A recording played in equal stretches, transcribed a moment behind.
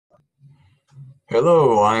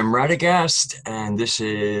Hello, I'm Radagast, and this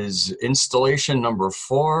is installation number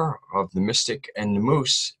 4 of The Mystic and the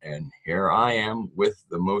Moose. And here I am with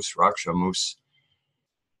the Moose, Raksha Moose.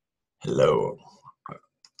 Hello.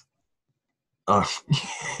 Uh,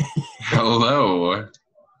 Hello. We're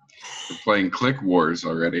playing Click Wars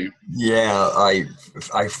already. yeah,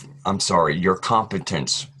 I'm sorry. Your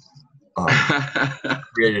competence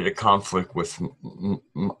created a conflict with,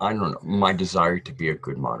 I don't know, my desire to be a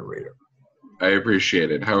good moderator. I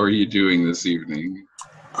appreciate it. How are you doing this evening?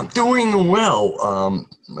 I'm doing well,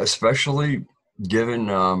 especially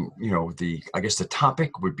given, I guess the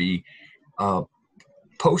topic would be uh,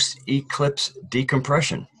 post-eclipse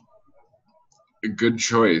decompression. Good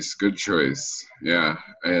choice. Good choice. Yeah.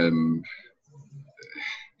 The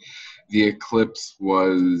eclipse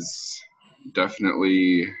was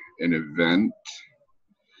definitely an event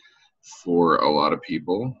for a lot of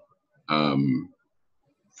people, um,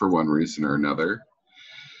 for one reason or another.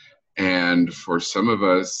 And for some of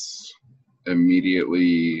us,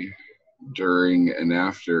 immediately during and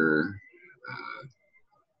after,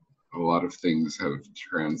 a lot of things have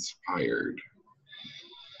transpired.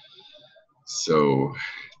 So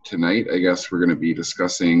tonight, I guess we're going to be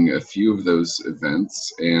discussing a few of those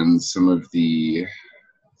events and some of the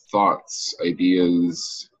thoughts,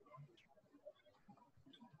 ideas,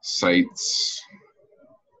 sites,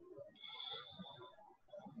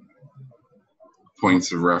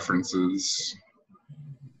 points of references.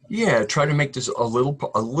 Yeah, try to make this a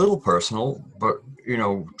little personal, but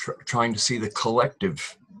trying to see the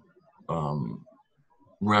collective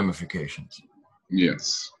ramifications.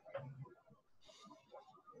 Yes.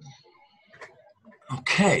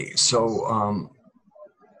 Okay, so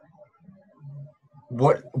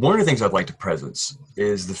one of the things I'd like to presence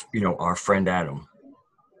is our friend Adam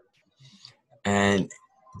and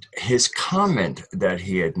his comment that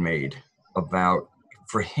he had made about,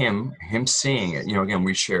 for him seeing it. Again,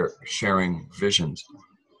 we sharing visions,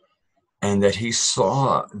 and that he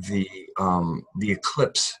saw the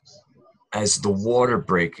eclipse as the water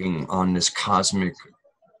breaking on this cosmic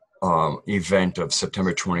event of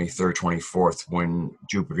September 23rd, 24th, when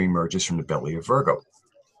Jupiter emerges from the belly of Virgo.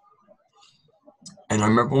 And I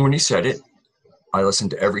remember when he said it, I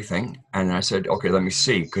listened to everything, and I said, okay, let me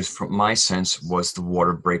see, because from my sense was the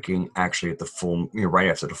water breaking actually at the full, right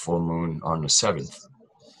after the full moon on the 7th.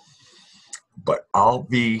 But I'll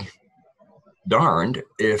be darned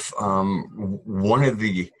if one of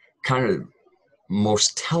the kind of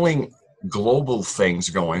most telling global things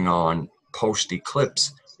going on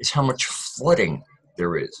post-eclipse is how much flooding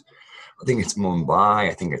there is. I think it's Mumbai,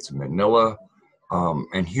 I think it's Manila,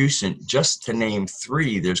 and Houston, just to name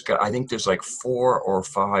 3. I think there's like 4 or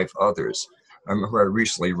 5 others. I remember I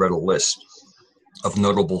recently read a list of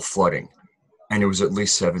notable flooding, and it was at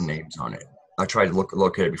least 7 names on it. I tried to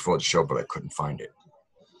locate it before the show, but I couldn't find it.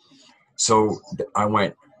 So I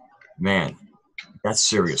went, man, that's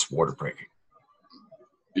serious water breaking.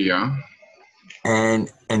 Yeah.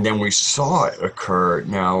 And then we saw it occur.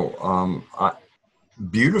 Now,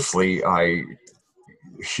 beautifully,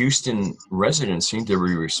 Houston residents seem to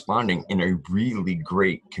be responding in a really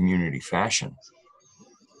great community fashion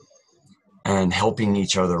and helping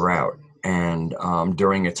each other out. And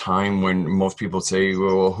during a time when most people say,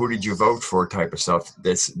 well, who did you vote for type of stuff,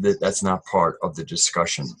 that's not part of the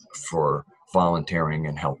discussion for volunteering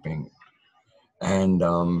and helping. And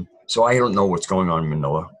so I don't know what's going on in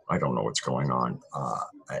Manila. I don't know what's going on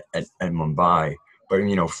at Mumbai. But,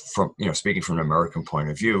 speaking from an American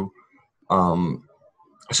point of view,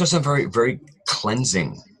 so something very, very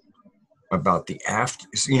cleansing about the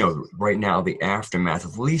right now, the aftermath,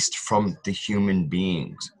 at least from the human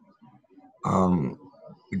beings.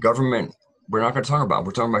 The government, we're not going to talk about.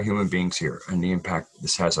 We're talking about human beings here and the impact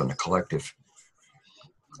this has on the collective.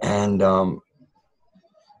 And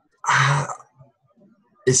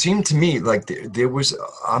it seemed to me like there was,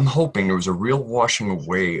 I'm hoping there was a real washing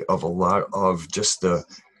away of a lot of just the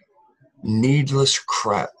needless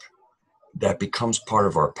crap that becomes part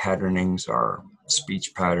of our patternings, our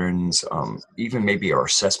speech patterns, even maybe our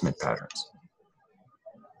assessment patterns.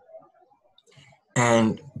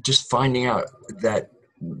 And just finding out that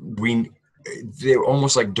they're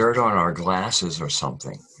almost like dirt on our glasses or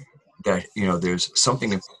something, that, there's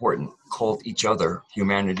something important called each other,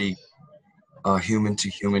 humanity, human to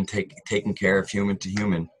human, taking care of human to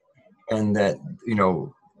human. And that,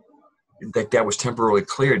 that was temporarily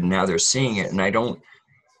cleared, and now they're seeing it. And I don't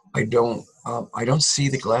see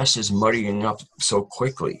the glasses muddying up so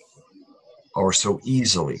quickly or so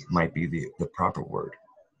easily, might be the proper word.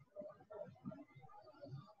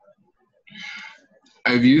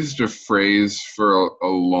 I've used a phrase for a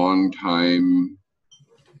long time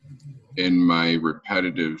in my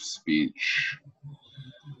repetitive speech,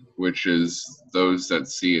 which is those that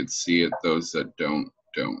see it, those that don't.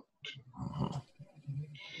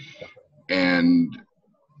 And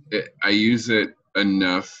I use it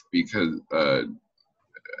enough because,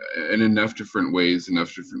 in enough different ways,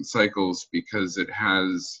 enough different cycles, because it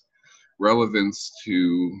has relevance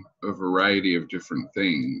to a variety of different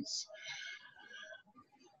things.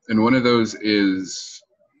 And one of those is,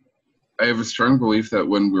 I have a strong belief that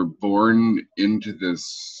when we're born into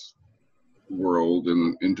this world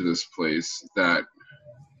and into this place, that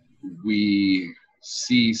we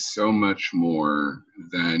see so much more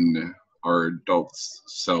than our adult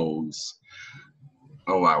selves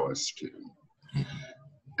allow us to.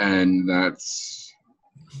 And that's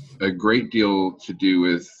a great deal to do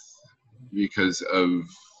with, because of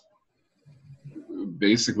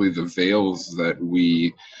basically the veils that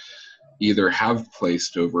we either have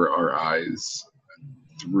placed over our eyes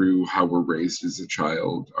through how we're raised as a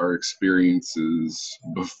child, our experiences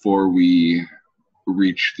before we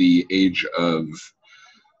reach the age of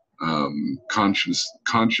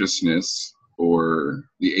consciousness, or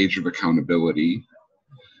the age of accountability,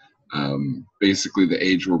 basically the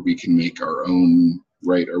age where we can make our own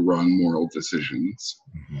right or wrong moral decisions.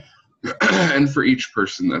 And for each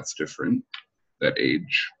person that's different, that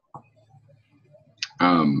age.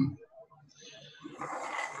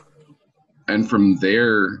 And from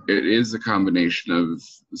there, it is a combination of,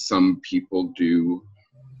 some people do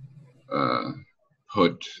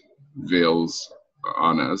put veils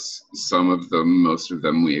on us. Some of them, most of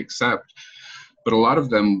them we accept, but a lot of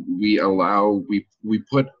them we allow, we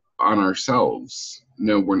put on ourselves.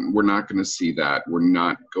 No, we're not going to see that. We're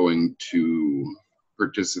not going to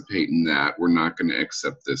participate in that. We're not going to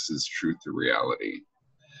accept this as truth or reality.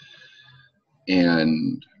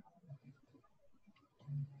 And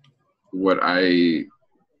what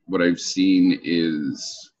I've seen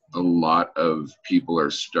is a lot of people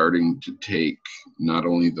are starting to take not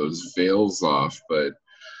only those veils off, but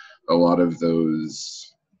a lot of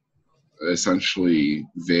those essentially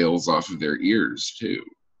veils off of their ears too.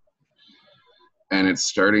 And it's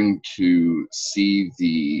starting to see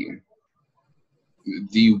the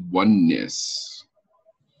oneness,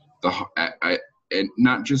 and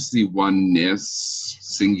not just the oneness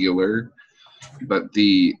singular, but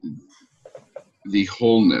the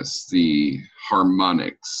wholeness, the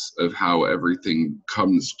harmonics of how everything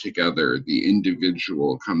comes together. The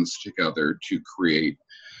individual comes together to create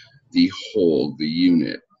the whole, the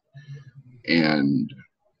unit. And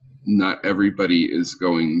not everybody is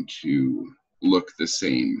going to look the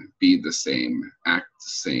same, be the same, act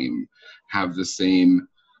the same, have the same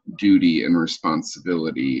duty and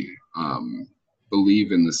responsibility,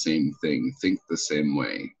 believe in the same thing, think the same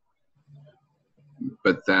way.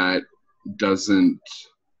 But that doesn't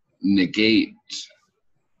negate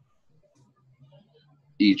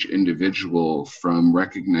each individual from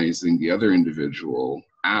recognizing the other individual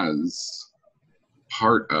as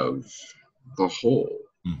part of the whole.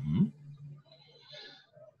 Mm-hmm.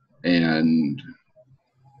 And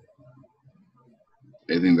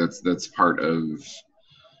I think that's part of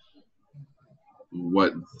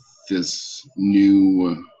what this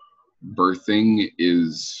new birthing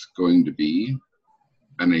is going to be.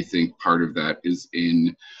 And I think part of that is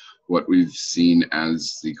in what we've seen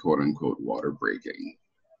as the quote-unquote water breaking.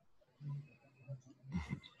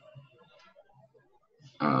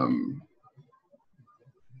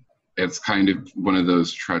 It's kind of one of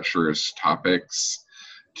those treacherous topics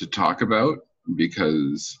to talk about,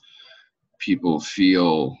 because people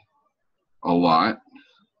feel a lot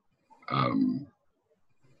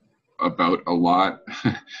about a lot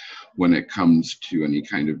when it comes to any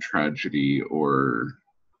kind of tragedy or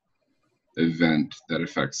event that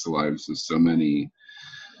affects the lives of so many.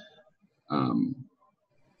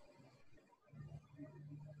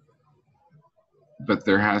 But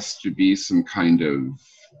there has to be some kind of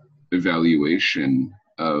evaluation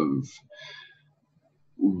of,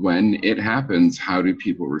 when it happens, how do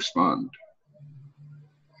people respond?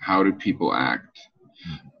 How do people act?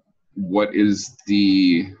 What is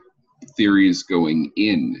the theories going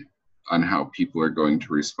in on how people are going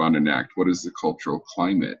to respond and act? What is the cultural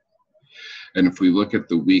climate? And if we look at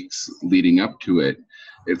the weeks leading up to it,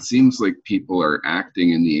 it seems like people are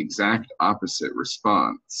acting in the exact opposite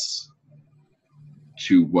response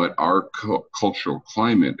to what our cultural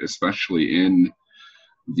climate, especially in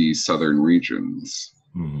the southern regions,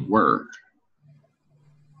 were.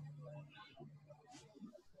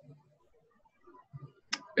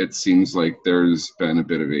 It seems like there's been a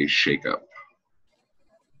bit of a shakeup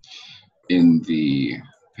in the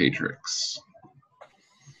Patrix.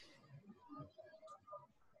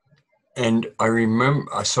 And I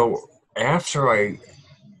remember, so after I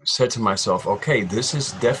said to myself, okay, this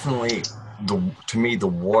is definitely to me, the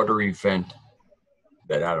water event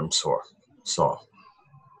that Adam saw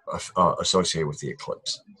associated with the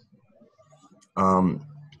eclipse. And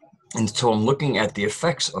so I'm looking at the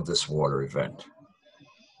effects of this water event,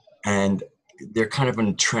 and they're kind of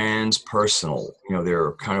in transpersonal,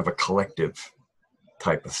 they're kind of a collective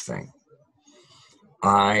type of thing.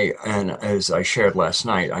 And as I shared last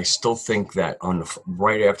night, I still think that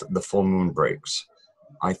right after the full moon breaks,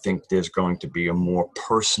 I think there's going to be a more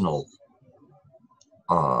personal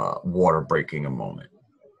water breaking a moment.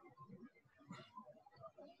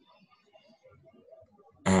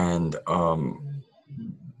 And I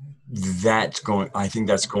think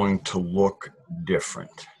that's going to look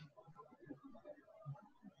different.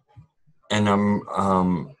 And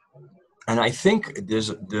and I think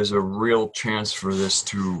there's a real chance for this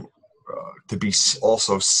to be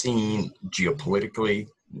also seen geopolitically,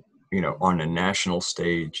 on a national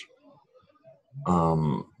stage.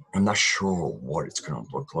 I'm not sure what it's going to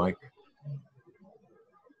look like,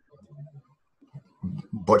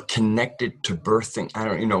 but connected to birthing, I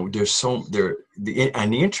don't, there's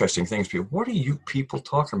and the interesting thing is, what are you people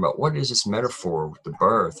talking about? What is this metaphor with the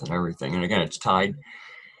birth and everything? And again, it's tied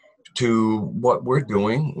to what we're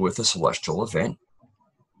doing with a celestial event,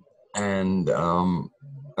 and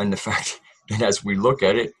the fact that as we look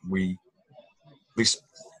at it, we, at least,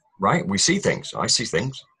 right, we see things. I see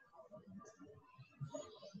things.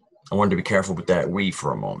 I wanted to be careful with that "we"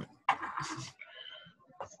 for a moment.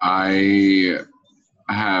 I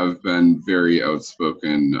have been very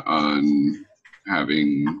outspoken on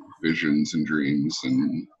having visions and dreams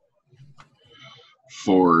and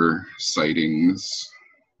for sightings.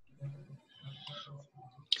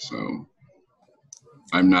 So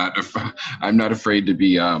I'm not afraid to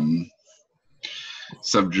be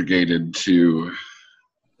subjugated to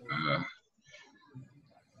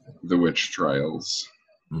the witch trials.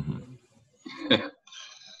 Mm-hmm.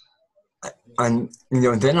 And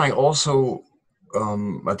then I also,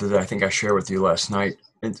 I think I shared with you last night,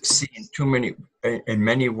 and see in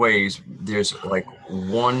many ways, there's like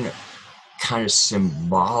one kind of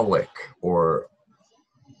symbolic or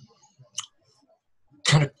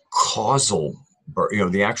kind of causal,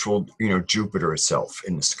 the actual, Jupiter itself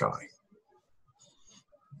in the sky.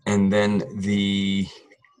 And then the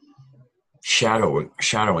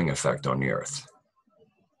shadowing effect on the Earth.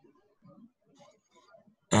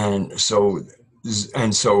 And so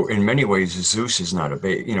in many ways, Zeus is not a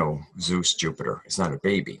baby, Zeus, Jupiter, it's not a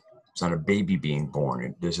baby. It's not a baby being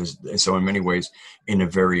born. So in many ways, in a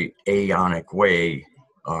very aeonic way,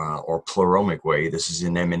 or pleromic way, this is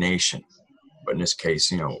an emanation. But in this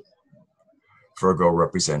case, Virgo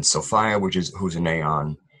represents Sophia, who's an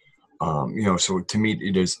aeon. So to me,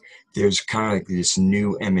 there's kind of like this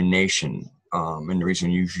new emanation. And the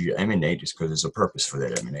reason you usually emanate is because there's a purpose for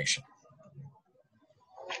that emanation.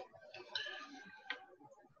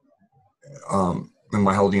 Am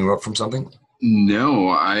I holding you up from something? No,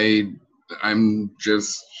 I'm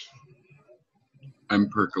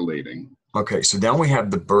percolating. Okay, so now we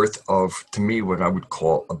have the birth of, to me, what I would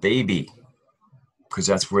call a baby, because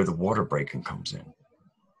that's where the water breaking comes in.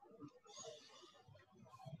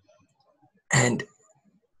 And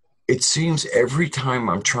it seems every time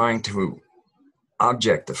I'm trying to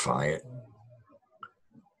objectify it,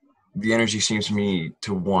 the energy seems to me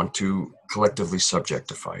to want to collectively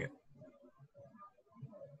subjectify it,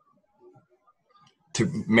 to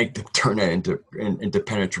turn it into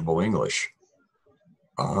penetrable English.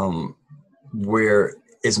 Where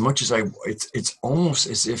as much as it's almost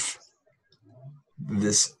as if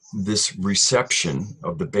this reception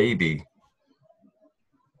of the baby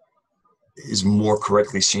is more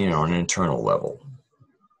correctly seen on an internal level.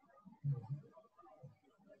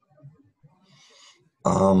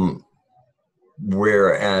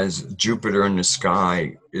 Whereas Jupiter in the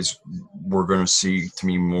sky we're going to see, to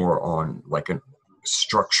me, more on like a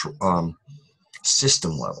structure,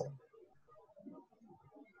 system level.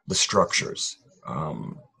 The structures,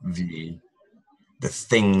 the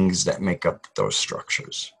things that make up those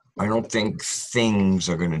structures. I don't think things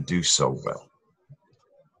are going to do so well.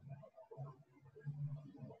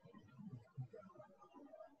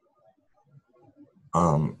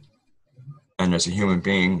 And as a human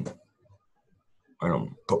being, I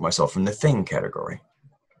don't put myself in the thing category.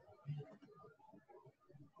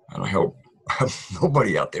 And I hope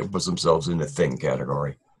nobody out there puts themselves in the thing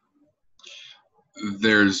category.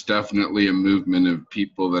 There's definitely a movement of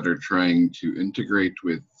people that are trying to integrate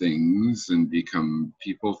with things and become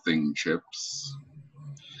people thing chips.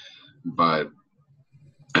 But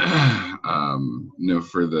no,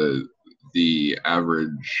 for the the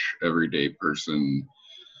average everyday person,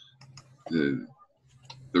 the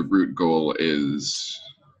root goal is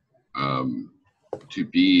to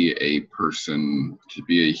be a person, to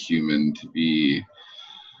be a human, to be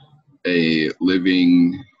a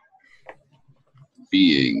living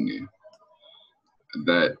being.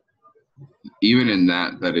 That even in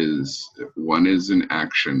that is, one is an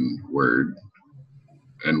action word,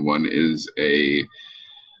 and one is a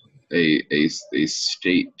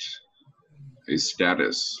state, a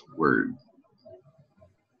status word.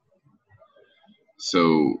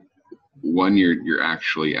 So one you're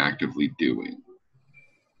actually actively doing,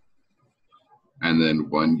 and then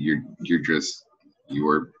one you're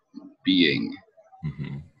being.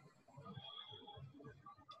 Mm-hmm.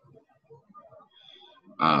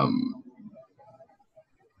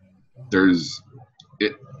 There's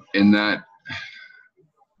it in that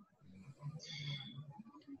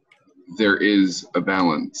there is a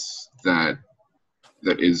balance that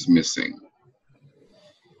is missing.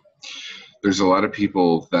 There's a lot of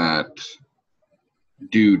people that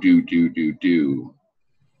do.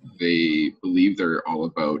 They believe they're all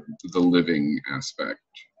about the living aspect,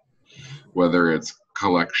 whether it's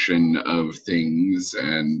collection of things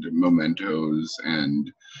and mementos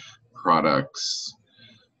and products,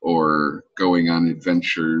 or going on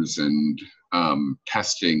adventures and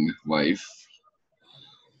testing life,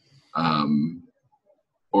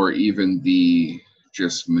 or even the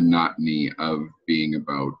just monotony of being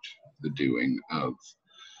about the doing of.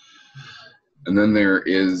 And then there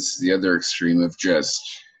is the other extreme of just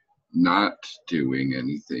not doing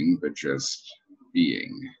anything, but just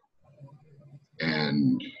being.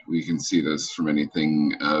 And we can see this from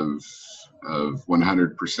anything of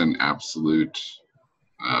 100% absolute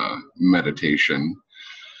meditation,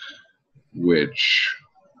 which,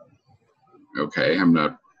 okay, I'm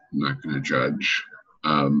not going to judge.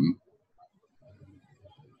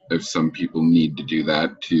 If some people need to do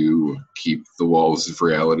that to keep the walls of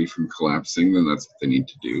reality from collapsing, then that's what they need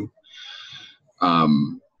to do.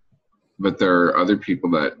 But there are other people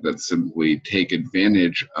that simply take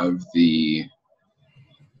advantage of the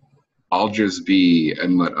I'll just be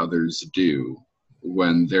and let others do,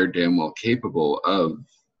 when they're damn well capable of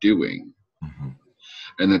doing. Mm-hmm.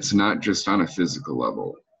 And it's not just on a physical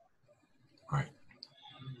level. Right.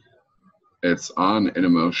 It's on an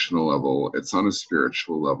emotional level. It's on a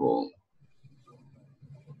spiritual level.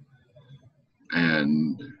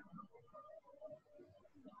 And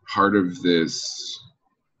part of this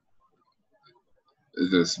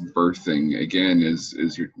birthing, again, is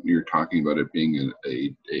you're talking about it being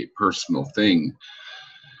a personal thing.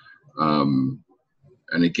 And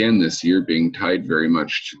again, this year being tied very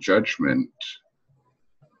much to judgment.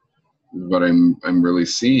 What I'm really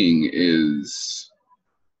seeing is,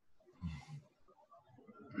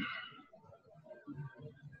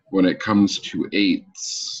 when it comes to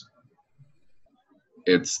 8s,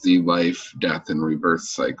 it's the life, death, and rebirth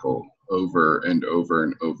cycle over and over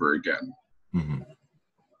and over again. Mm-hmm.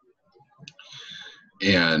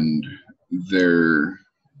 And there's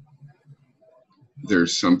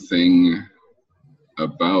something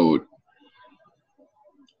about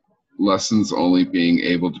lessons only being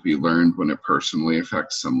able to be learned when it personally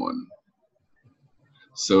affects someone.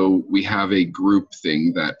 So we have a group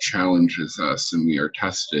thing that challenges us, and we are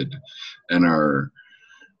tested, and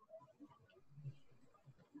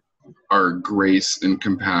our grace and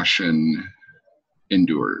compassion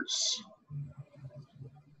endures.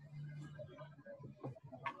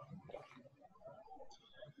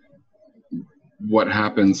 What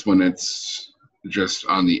happens when it's just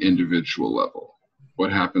on the individual level?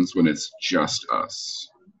 What happens when it's just us?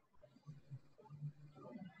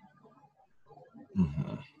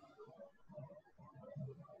 Mm-hmm.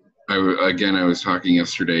 I was talking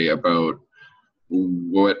yesterday about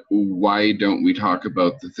why don't we talk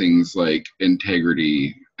about the things like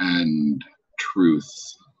integrity and truth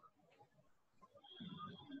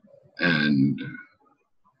and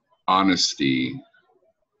honesty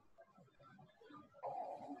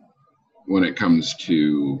when it comes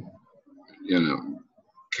to,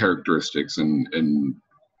 characteristics and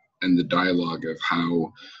the dialogue of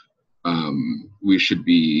how we should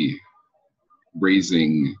be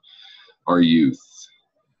raising our youth.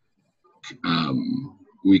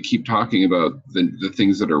 We keep talking about the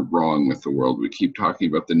things that are wrong with the world. We keep talking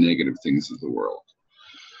about the negative things of the world.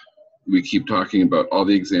 We keep talking about all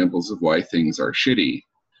the examples of why things are shitty.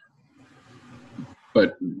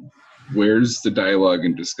 But where's the dialogue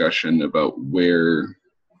and discussion about where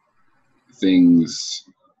things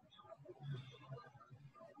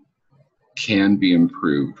can be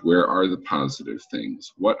improved? Where are the positive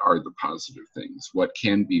things? What are the positive things? What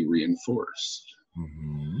can be reinforced?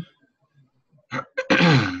 Mm-hmm.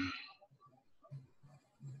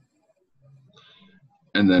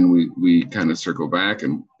 And then we kind of circle back,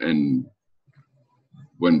 and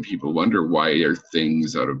when people wonder why are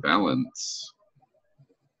things out of balance,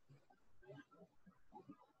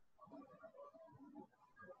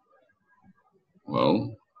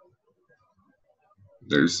 well,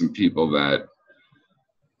 there's some people that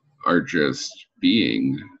are just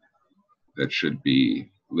being that should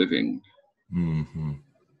be living. Mm-hmm.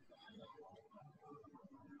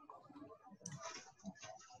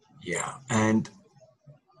 Yeah, and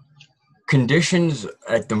conditions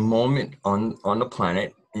at the moment on the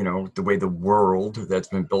planet, you know, the way the world that's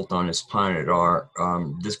been built on this planet are,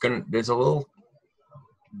 there's a little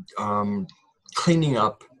cleaning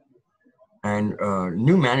up, and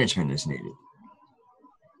new management is needed.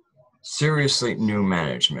 Seriously, new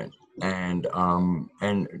management, and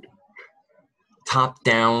top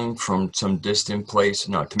down from some distant place.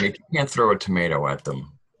 No, to make, you can't throw a tomato at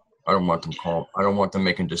them. I don't want them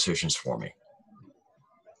making decisions for me.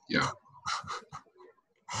 Yeah.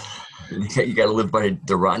 You got to live by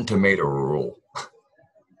the rotten tomato rule.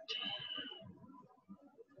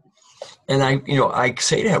 And I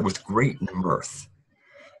say that with great mirth,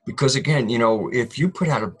 because again, if you put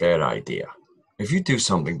out a bad idea, if you do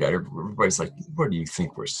something that everybody's like, "What do you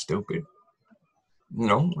think? We're stupid?"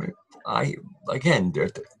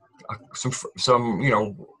 Some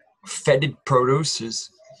fetid produce is,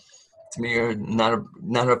 to me,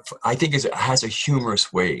 I think it has a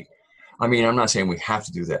humorous way. I mean, I'm not saying we have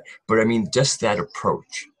to do that, but I mean, just that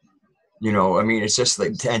approach. It's just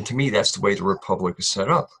like, and to me, that's the way the republic is set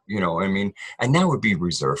up. And that would be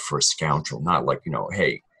reserved for a scoundrel, not like,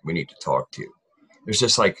 hey, we need to talk to you. It's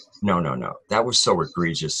just like, no, that was so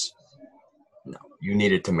egregious. No, you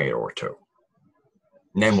need a tomato or two,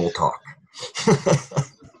 and then we'll talk.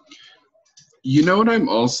 You know what I'm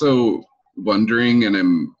also wondering, and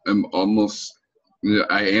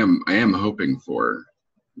I am hoping for,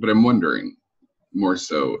 but I'm wondering more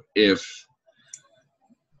so if,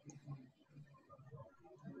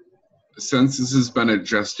 since this has been a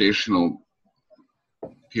gestational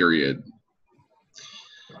period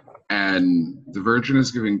and the virgin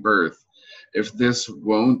is giving birth, if this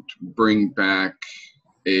won't bring back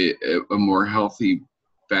a more healthy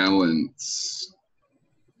balance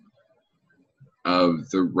of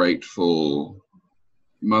the rightful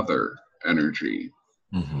mother energy.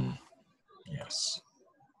 Mm-hmm. Yes.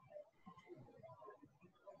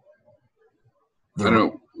 I don't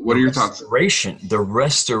know. What are your thoughts? The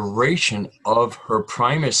restoration of her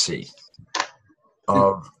primacy,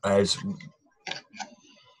 of as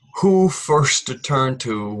who first to turn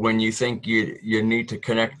to when you think you need to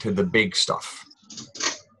connect to the big stuff.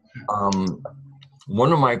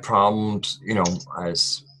 One of my problems,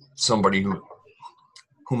 as somebody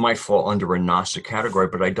who might fall under a Gnostic category,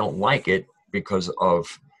 but I don't like it because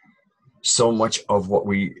of so much of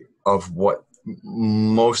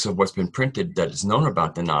most of what's been printed that is known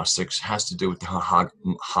about the Gnostics has to do with the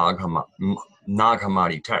Nag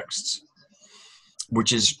Hammadi texts,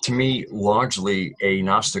 which is, to me, largely a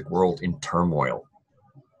Gnostic world in turmoil,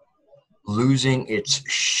 losing its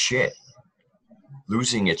shit,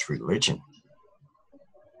 losing its religion.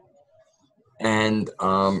 And,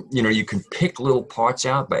 you can pick little parts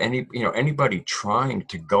out, but anybody trying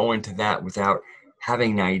to go into that without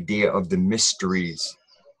having an idea of the mysteries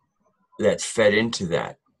that fed into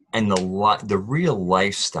that, and the real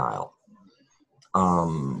lifestyle,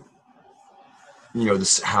 how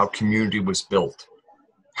community was built,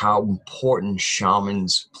 how important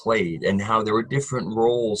shamans played, and how there were different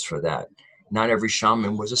roles for that. Not every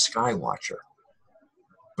shaman was a sky watcher,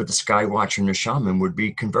 but the sky watcher and the shaman would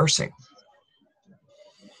be conversing.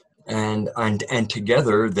 And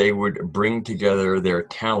together they would bring together their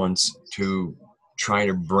talents to try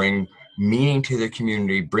to bring meaning to the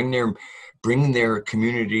community, bring their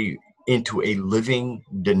community into a living,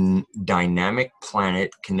 dynamic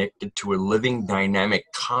planet connected to a living, dynamic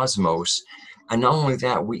cosmos. And not only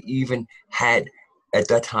that, we even had at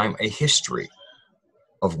that time a history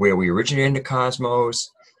of where we originated in the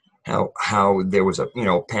cosmos, how there was a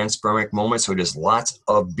panspermic moment, so there's lots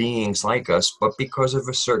of beings like us, but because of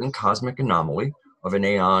a certain cosmic anomaly of an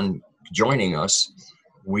aeon joining us,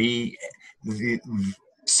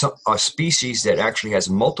 a species that actually has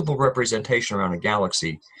multiple representation around a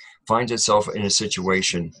galaxy finds itself in a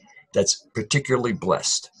situation that's particularly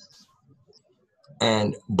blessed.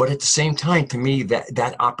 But at the same time, to me,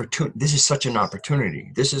 that opportunity, this is such an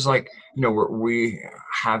opportunity. This is like, we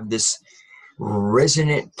have this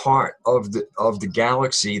resonant part of the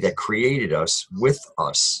galaxy that created us with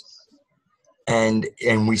us. And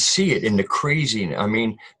we see it in the crazy. I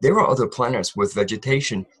mean, there are other planets with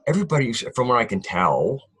vegetation. Everybody, from what I can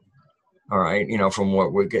tell, all right, from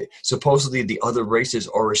what we get, supposedly the other races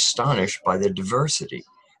are astonished by the diversity,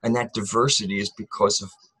 and that diversity is because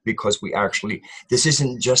we actually, this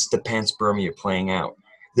isn't just the panspermia playing out.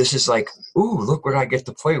 This is like, ooh, look what I get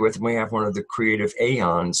to play with. And we have one of the creative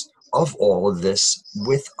aeons of all of this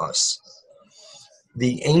with us.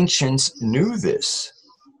 The ancients knew this,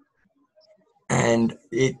 and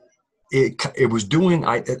it was doing.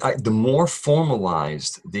 The more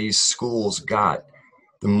formalized these schools got,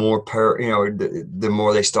 the more the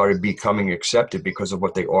more they started becoming accepted because of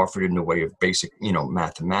what they offered in the way of basic,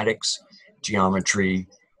 mathematics, geometry,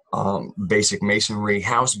 basic masonry,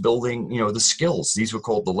 house building. The skills. These were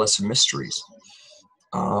called the lesser mysteries.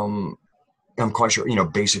 I'm quite sure,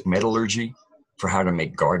 basic metallurgy for how to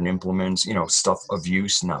make garden implements, stuff of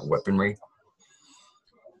use, not weaponry.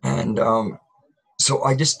 And so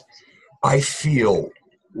I feel,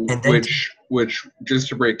 and then, which just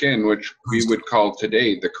to break in, which we would call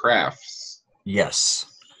today the crafts. Yes.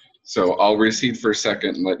 So I'll recede for a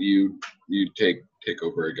second and let you take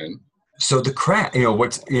over again. So the craft,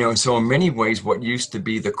 so in many ways, what used to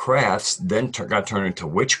be the crafts then got turned into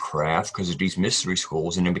witchcraft because of these mystery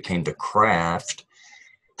schools, and then became the craft.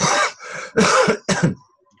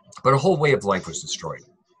 But a whole way of life was destroyed,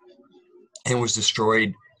 and was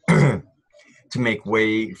destroyed to make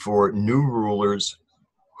way for new rulers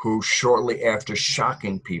who, shortly after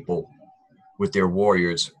shocking people with their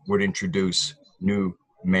warriors, would introduce new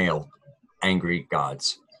male angry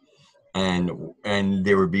gods. And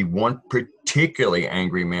there would be one particularly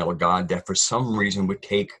angry male god that for some reason would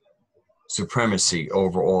take supremacy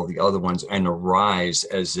over all the other ones and arise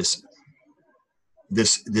as this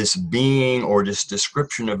being, or this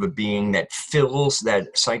description of a being that fills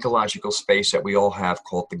that psychological space that we all have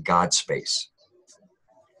called the God space.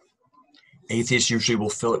 Atheists usually will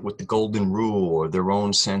fill it with the golden rule, or their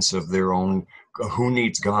own sense of their own, who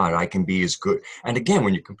needs God? I can be as good. And again,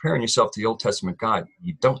 when you're comparing yourself to the Old Testament God,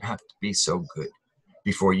 you don't have to be so good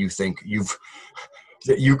before you think you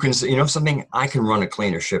can, something, I can run a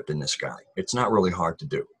cleaner ship than this guy. It's not really hard to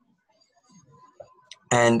do.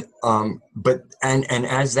 And and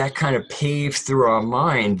as that kind of paved through our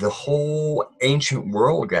mind, the whole ancient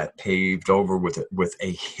world got paved over with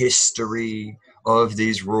a history of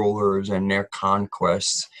these rulers and their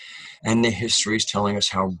conquests, and the history is telling us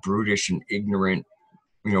how brutish and ignorant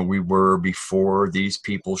we were before these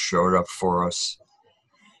people showed up for us.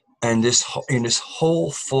 And this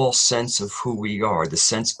whole false sense of who we are, the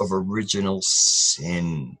sense of original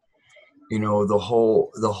sin, the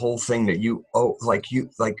whole thing that you owe,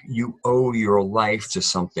 you owe your life to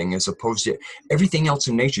something, as opposed to everything else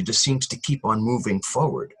in nature just seems to keep on moving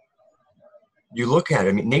forward. You look at it,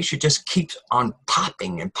 I mean, nature just keeps on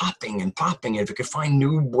popping and popping and popping. And if it can find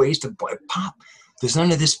new ways to pop, there's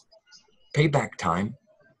none of this payback time.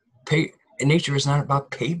 Nature is not about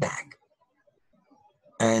payback.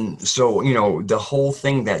 And so, the whole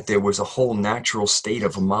thing that there was a whole natural state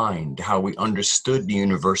of mind, how we understood the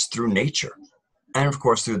universe through nature, and of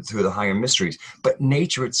course through the higher mysteries. But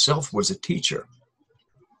nature itself was a teacher.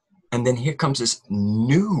 And then here comes this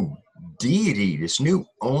new deity, this new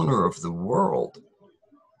owner of the world.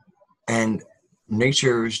 And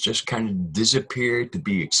nature has just kind of disappeared to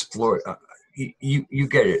be explored. You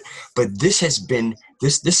get it. But this has been,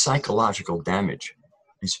 this psychological damage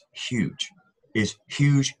is huge. Is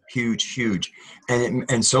huge.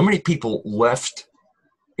 And so many people left,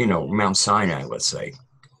 Mount Sinai, let's say.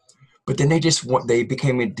 But then they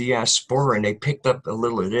became a diaspora, and they picked up a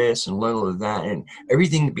little of this and a little of that, and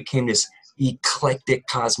everything became this eclectic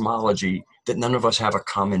cosmology that none of us have a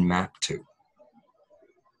common map to.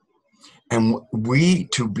 And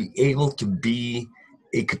to be able to be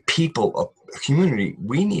a people, a community,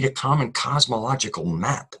 we need a common cosmological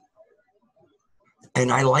map. And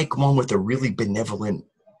I like one with a really benevolent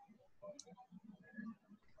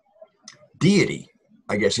deity.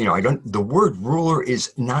 I guess, the word ruler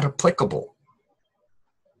is not applicable.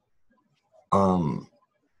 And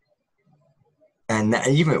that,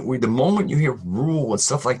 even the moment you hear rule and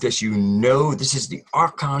stuff like this, this is the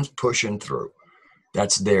archons pushing through.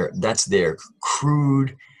 That's their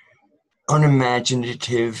crude,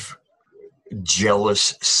 unimaginative,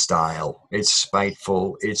 jealous style. It's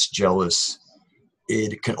spiteful. It's jealous.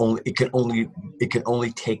 It can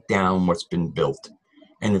only take down what's been built,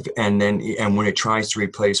 and when it tries to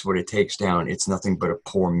replace what it takes down, it's nothing but a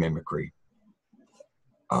poor mimicry.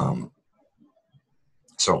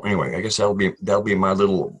 So anyway, I guess that'll be my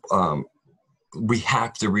little We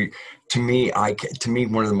have to to me,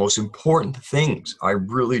 one of the most important things, I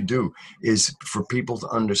really do, is for people to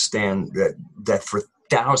understand that for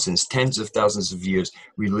thousands, tens of thousands of years,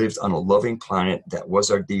 we lived on a loving planet that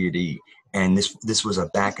was our deity. And this was a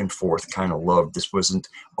back and forth kind of love. This wasn't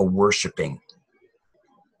a worshiping.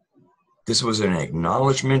 This was an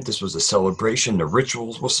acknowledgement. This was a celebration. The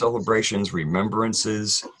rituals were celebrations,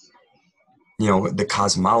 remembrances. The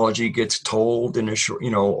cosmology gets told in a short,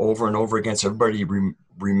 over and over again. So everybody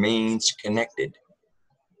remains connected.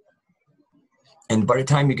 And by the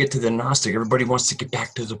time you get to the Gnostic, everybody wants to get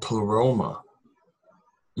back to the pleroma.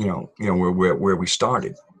 Where we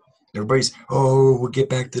started. Everybody's, we'll get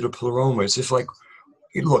back to the pleroma. It's just like,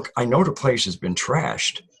 look, I know the place has been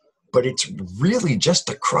trashed, but it's really just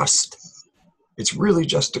the crust. It's really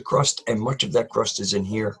just the crust, and much of that crust is in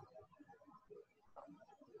here.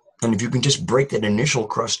 And if you can just break that initial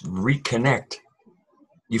crust, reconnect,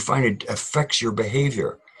 you find it affects your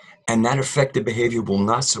behavior. And that affected behavior will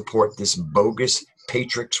not support this bogus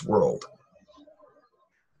Patrix world.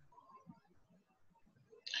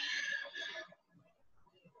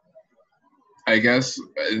 I guess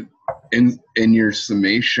in your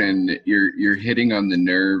summation, you're hitting on the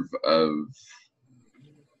nerve of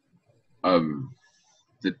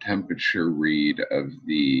the temperature read of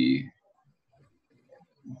the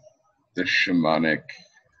shamanistic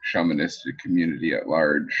community at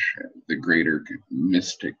large, the greater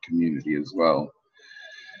mystic community as well.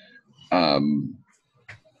 In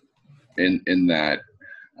that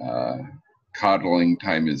coddling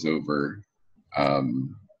time is over.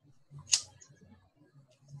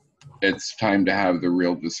 It's time to have the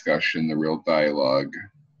real discussion, the real dialogue.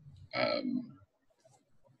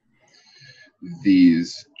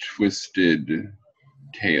 These twisted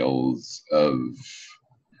tales of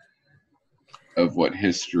what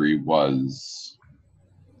history was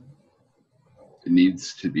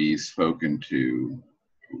needs to be spoken to.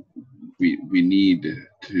 We need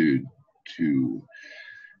to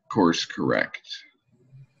course correct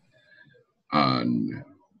on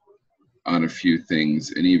a few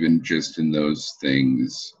things, and even just in those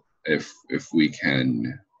things, if we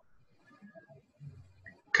can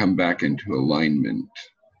come back into alignment,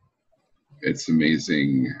 it's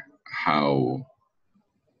amazing how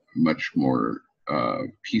much more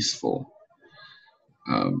peaceful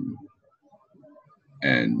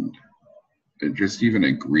and just even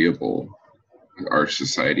agreeable our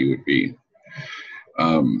society would be.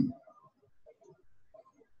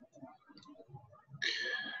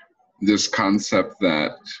 This concept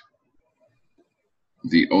that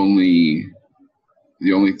the only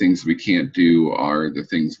things we can't do are the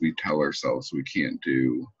things we tell ourselves we can't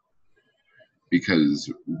do,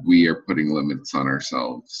 because we are putting limits on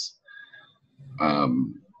ourselves.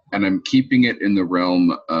 And I'm keeping it in the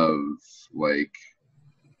realm of like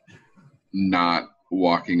not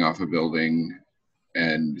walking off a building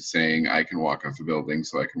and saying I can walk off a building,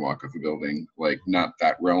 so I can walk off a building, like not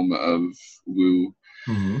that realm of woo.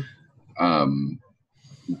 Mm-hmm.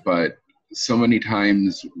 But so many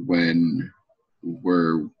times when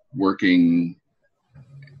we're working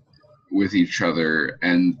with each other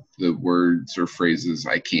and the words or phrases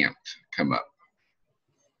I can't come up.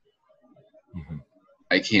 Mm-hmm.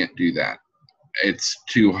 I can't do that. It's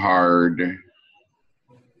too hard.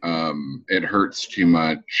 It hurts too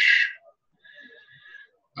much.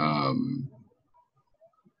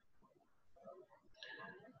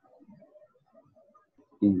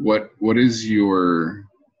 What is your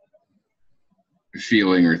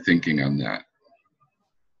feeling or thinking on that?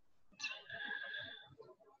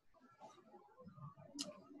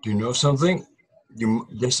 Do you know something? You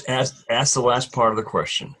just ask the last part of the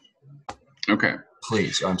question. Okay.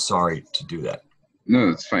 Please, I'm sorry to do that. No,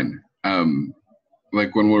 that's fine.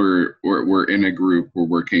 Like when we're in a group, we're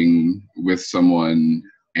working with someone,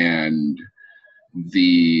 and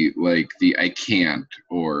the I can't,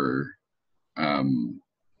 or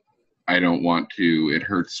I don't want to, it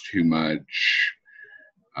hurts too much,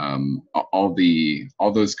 all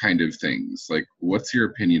those kind of things. Like, what's your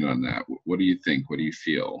opinion on that? What do you think? What do you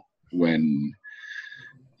feel when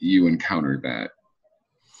you encounter that?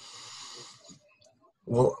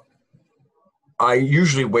 Well, I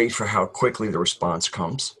usually wait for how quickly the response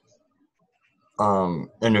comes. An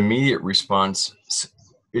immediate response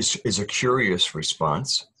is a curious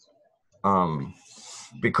response,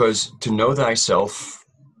 because to know thyself,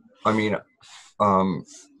 I mean,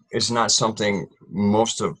 is not something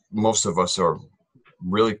most of us are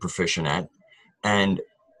really proficient at, and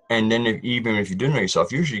then even if you do know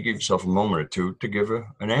yourself, usually you give yourself a moment or two to give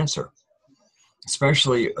an answer,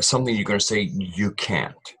 especially something you're going to say you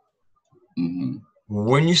can't. Mm-hmm.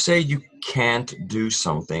 When you say you can't do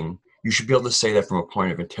something, you should be able to say that from a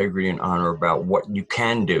point of integrity and honor about what you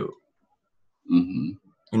can do. Mm-hmm.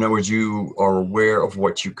 In other words, you are aware of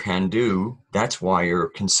what you can do. That's why you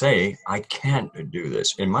can say, I can't do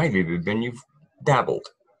this. It might have even been you've dabbled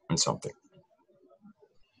in something.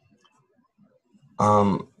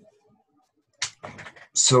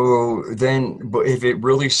 So then, but if it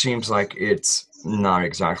really seems like it's not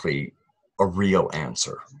exactly a real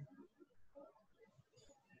answer,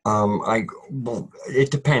 well, it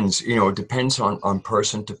depends. It depends on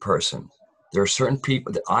person to person. There are certain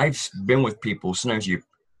people that I've been with people. Sometimes you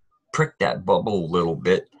prick that bubble a little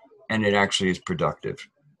bit, and it actually is productive.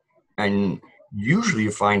 And usually,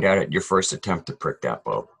 you find out at your first attempt to prick that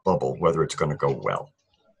bubble whether it's going to go well.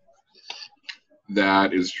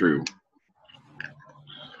 That is true.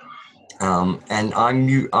 And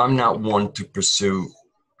I'm not one to pursue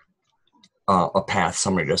a path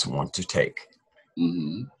somebody doesn't want to take.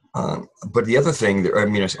 Mm-hmm. But the other thing,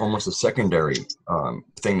 it's almost a secondary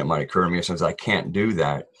thing that might occur to me says I can't do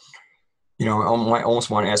that. I might almost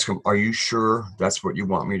want to ask them, are you sure that's what you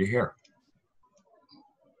want me to hear?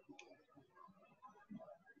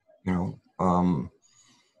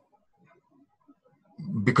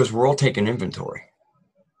 Because we're all taking inventory.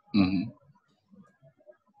 Mm-hmm.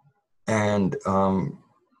 And,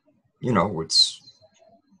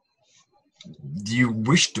 do you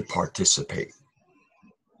wish to participate?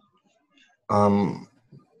 And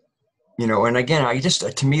again,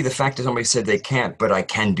 to me, the fact that somebody said they can't, but I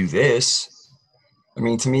can do this.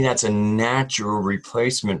 To me, that's a natural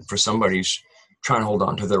replacement for somebody who's trying to hold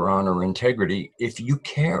on to their honor and integrity. If you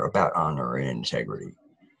care about honor and integrity,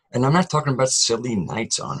 and I'm not talking about silly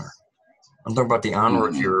knight's honor. I'm talking about the honor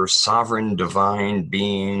of your sovereign, divine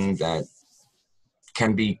being that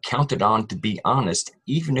can be counted on to be honest,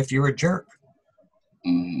 even if you're a jerk.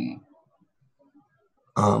 Mm-hmm.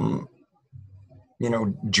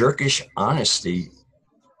 Jerkish honesty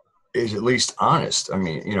is at least honest.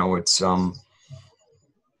 It's and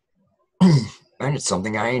it's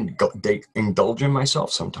something I indulge in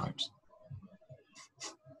myself sometimes.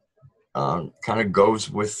 Kind of goes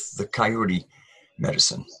with the coyote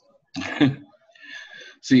medicine.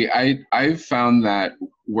 See, I've found that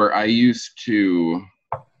where I used to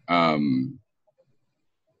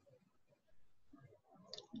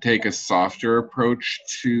take a softer approach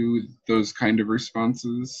to those kind of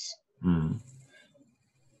responses. Mm.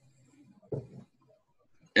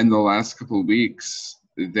 In the last couple of weeks,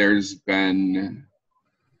 there's been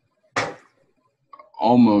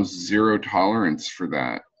almost zero tolerance for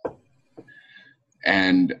that,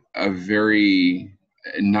 and a very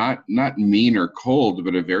not mean or cold,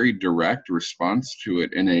 but a very direct response to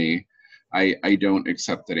it. In I don't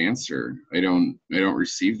accept that answer. I don't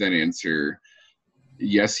receive that answer.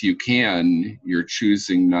 Yes, you can. You're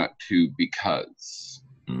choosing not to because.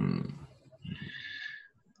 Mm.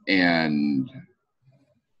 And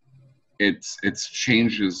it's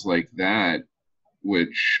changes like that,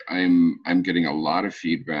 which I'm getting a lot of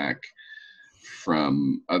feedback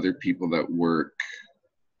from other people that work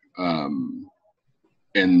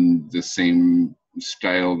in the same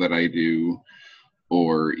style that I do,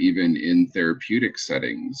 or even in therapeutic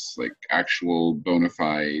settings, like actual bona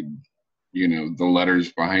fide, the letters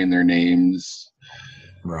behind their names,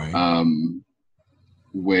 Right.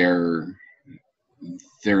 Where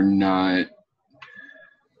they're not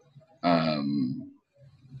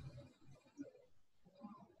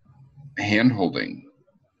hand-holding.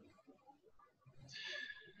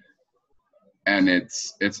 And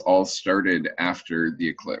it's all started after the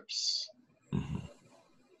eclipse. Mm-hmm.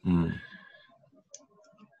 Mm.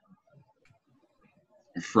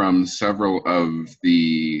 From several of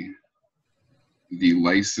the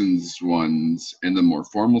licensed ones in the more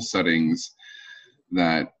formal settings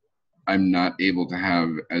that I'm not able to have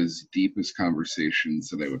as deep as conversations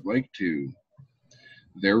that I would like to,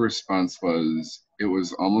 their response was, it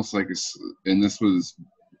was almost like and this was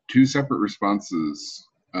two separate responses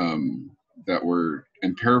that were,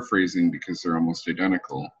 and paraphrasing because they're almost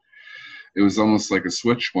identical. It was almost like a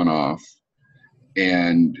switch went off,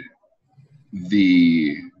 and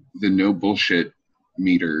the no bullshit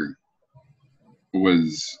meter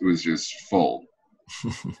was just full.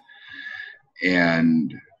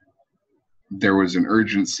 And there was an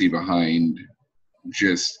urgency behind,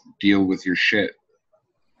 just deal with your shit.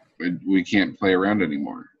 We can't play around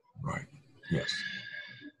anymore. Right. Yes.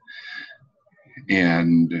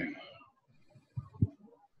 And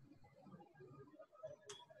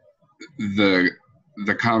the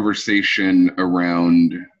conversation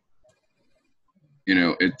around,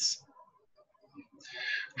 it's,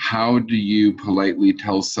 how do you politely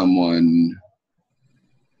tell someone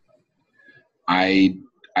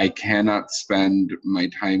I cannot spend my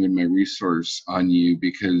time and my resource on you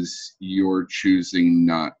because you're choosing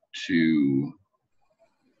not to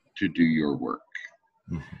do your work.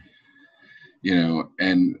 Mm-hmm. You know,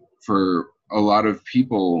 and for a lot of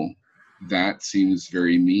people that seems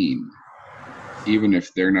very mean, even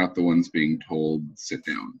if they're not the ones being told sit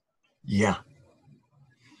down. Yeah.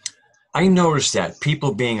 I noticed that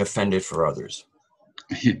people being offended for others.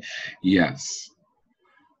 Yes.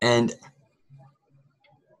 And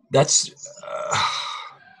that's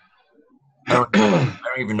I don't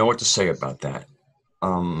even know what to say about that.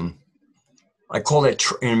 I call that,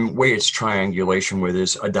 in a way, it's triangulation, where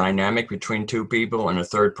there's a dynamic between two people and a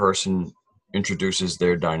third person introduces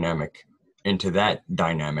their dynamic into that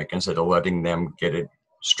dynamic instead of letting them get it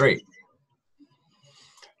straight.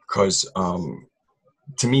 Because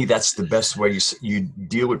to me, that's the best way you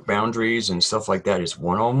deal with boundaries and stuff like that, is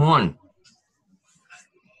one-on-one.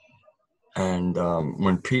 And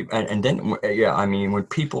when people, and then, yeah, I mean, when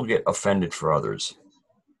people get offended for others,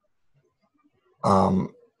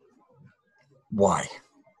 why?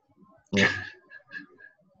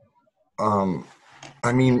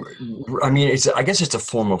 I mean, I guess it's a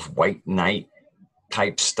form of white knight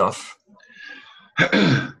type stuff.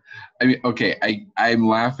 I mean, okay, I'm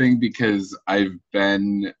laughing because I've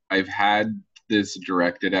had this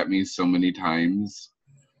directed at me so many times,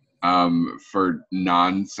 for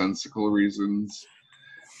nonsensical reasons.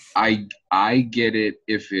 I get it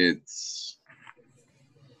if it's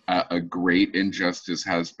a great injustice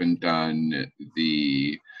has been done,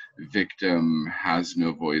 the victim has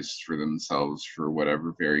no voice for themselves for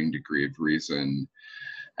whatever varying degree of reason,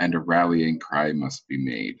 and a rallying cry must be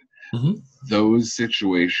made. Mm-hmm. Those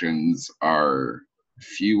situations are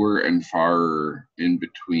fewer and far in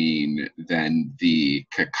between than the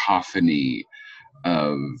cacophony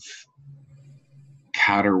of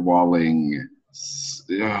caterwauling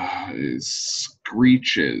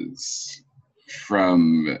screeches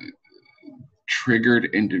from triggered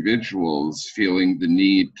individuals feeling the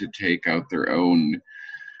need to take out their own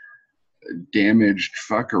damaged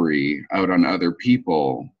fuckery out on other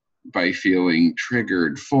people by feeling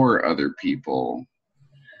triggered for other people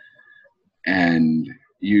and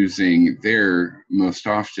using their most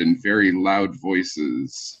often very loud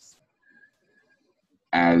voices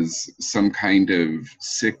as some kind of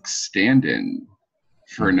sick stand-in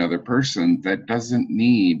for another person that doesn't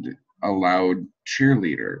need a loud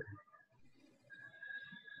cheerleader.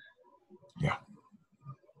 Yeah.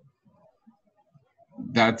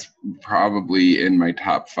 That's probably in my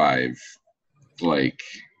top 5. Like,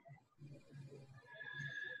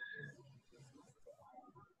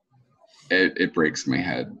 it breaks my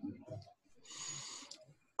head.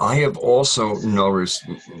 I have also noticed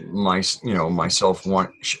myself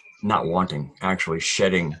not wanting, actually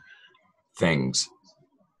shedding things.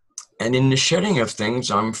 And in the shedding of things,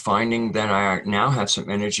 I'm finding that I now have some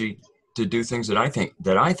energy to do things that I think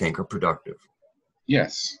are productive.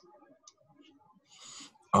 Yes.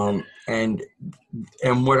 And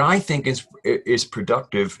what I think is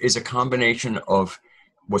productive is a combination of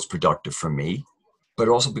what's productive for me, but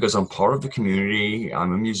also because I'm part of the community.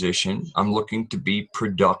 I'm a musician. I'm looking to be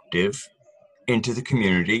productive into the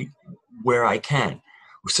community where I can.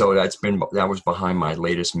 So that was behind my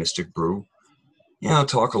latest Mystic Brew. I'll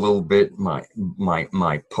talk a little bit my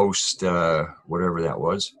post whatever that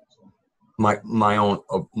was. My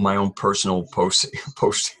own personal post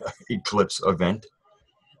Eclipse event.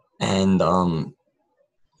 And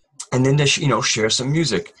then they share some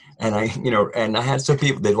music, and I had some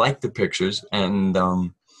people, they liked the pictures, and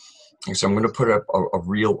so I'm going to put up I'm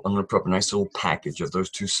going to put up a nice little package of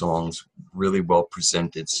those 2 songs, really well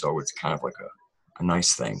presented, so it's kind of like a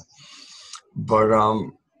nice thing. But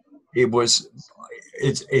it's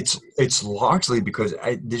largely because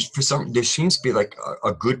there seems to be like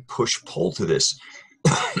a good push-pull to this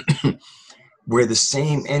where the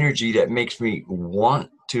same energy that makes me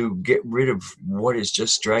want to get rid of what is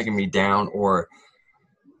just dragging me down or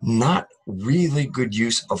not really good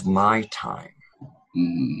use of my time.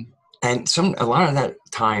 Mm-hmm. And a lot of that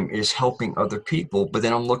time is helping other people, but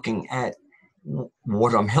then I'm looking at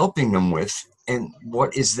what I'm helping them with and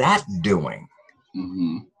what is that doing?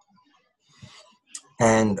 Mm-hmm.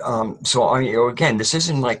 And so again, this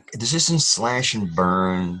isn't slash and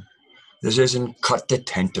burn. This isn't cut the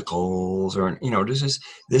tentacles, or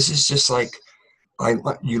this is just like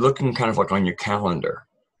you're looking kind of like on your calendar,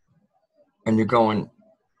 and you're going,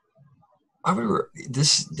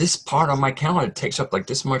 this part on my calendar takes up like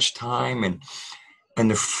this much time,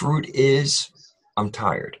 and the fruit is I'm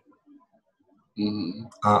tired. Mm-hmm.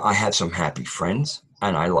 I have some happy friends,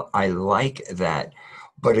 and I like that.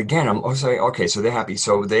 But again, I'm also saying, okay, so they're happy.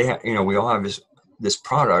 So we all have this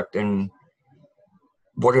product, and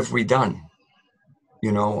what have we done?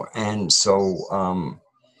 And so,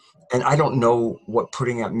 and I don't know what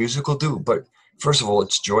putting out music will do, but first of all,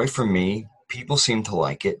 it's joy for me. People seem to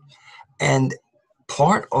like it. And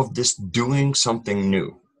part of this doing something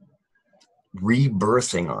new,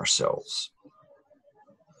 rebirthing ourselves,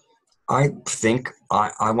 I think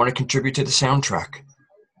I want to contribute to the soundtrack.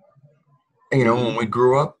 When we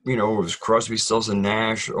grew up, it was Crosby, Stills, and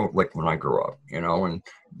Nash, like when I grew up, and,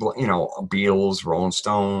 Beatles, Rolling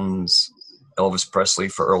Stones, Elvis Presley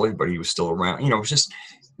for early, but he was still around. It was just,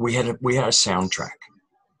 we had a soundtrack.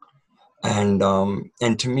 And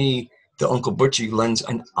to me, the Uncle Butchie lends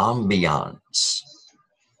an ambiance.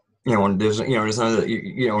 And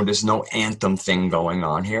there's no anthem thing going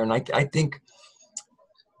on here. And I think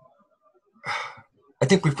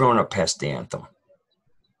we've grown up past the anthem.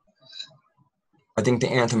 I think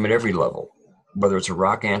the anthem at every level, whether it's a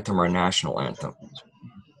rock anthem or a national anthem.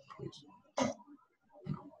 Please.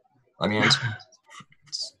 I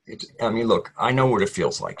mean, look, I know what it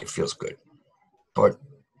feels like. It feels good. But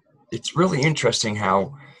it's really interesting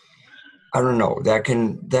how, I don't know, that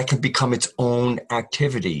can become its own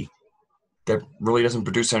activity that really doesn't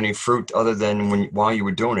produce any fruit other than while you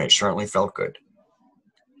were doing it certainly felt good.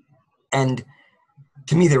 And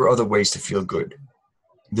to me, there are other ways to feel good.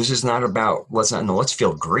 This is not about, let's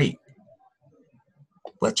feel great.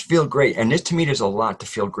 Let's feel great. And this, to me, there's a lot to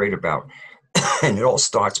feel great about. And it all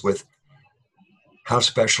starts with how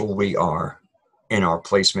special we are in our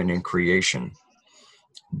placement in creation.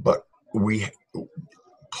 But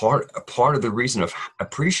part of the reason of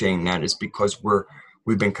appreciating that is because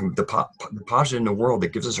we've been deposited in the world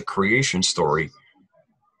that gives us a creation story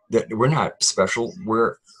that we're not special,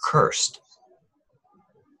 we're cursed.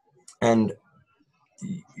 And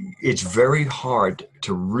it's very hard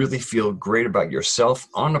to really feel great about yourself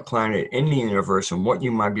on the planet, in the universe, and what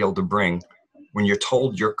you might be able to bring when you're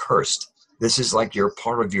told you're cursed. This is like you're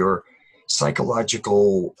part of your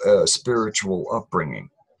psychological, spiritual upbringing.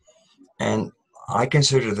 And I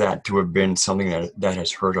consider that to have been something that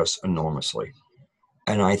has hurt us enormously.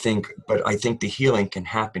 And I think the healing can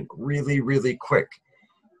happen really, really quick.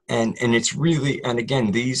 And it's really, and again,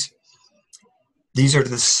 these are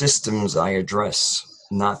the systems I address,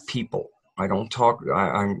 not people. I don't talk,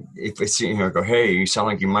 if I see, go, hey, you sound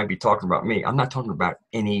like you might be talking about me. I'm not talking about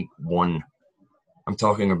anyone. I'm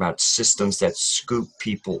talking about systems that scoop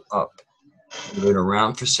people up. They've been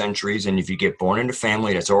around for centuries, and if you get born in a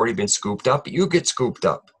family that's already been scooped up, you get scooped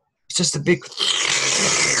up. It's just a big,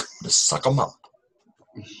 to suck them up.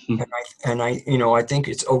 And I think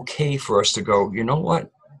it's okay for us to go, you know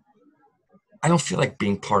what? I don't feel like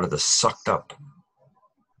being part of the sucked up.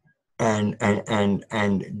 And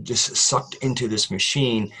just sucked into this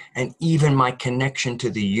machine, and even my connection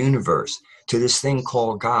to the universe, to this thing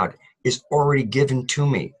called God, is already given to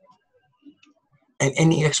me. And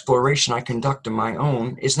any exploration I conduct on my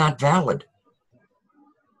own is not valid.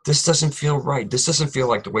 This doesn't feel right. This doesn't feel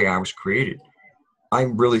like the way I was created. I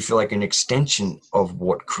really feel like an extension of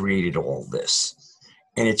what created all this.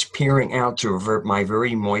 And it's peering out to my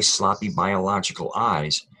very moist, sloppy biological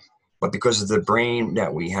eyes. But because of the brain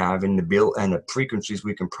that we have and the frequencies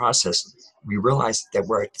we can process, we realize that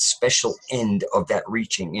we're at the special end of that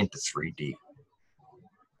reaching into 3D.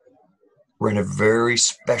 We're in a very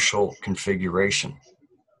special configuration.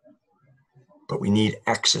 But we need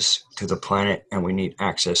access to the planet, and we need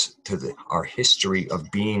access to our history of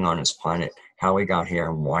being on this planet, how we got here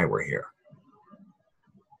and why we're here.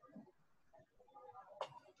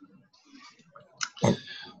 And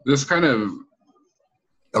this kind of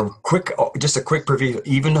just a quick preview.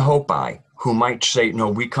 Even the Hopi, who might say, no,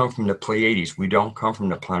 we come from the Pleiades, we don't come from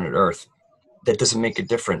the planet Earth. That doesn't make a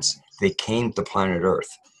difference. They came to planet Earth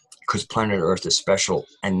because planet Earth is special,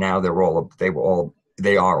 and now they are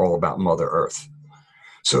all about Mother Earth.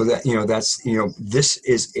 So that this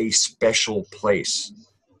is a special place,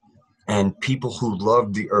 and people who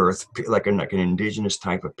love the Earth, like an indigenous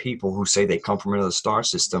type of people who say they come from another star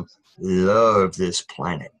system, love this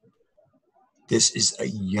planet. This is a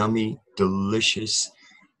yummy, delicious,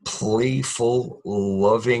 playful,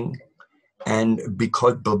 loving, and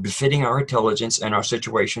because befitting our intelligence and our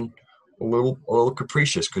situation, a little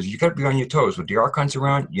capricious, because you got to be on your toes. With the archons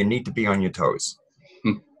around, you need to be on your toes.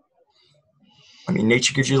 I mean,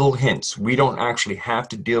 nature gives you little hints. We don't actually have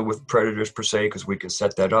to deal with predators per se, because we can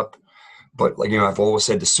set that up. But I've always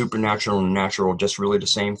said the supernatural and the natural are just really the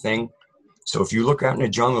same thing. So if you look out in the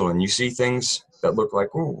jungle and you see things that look like,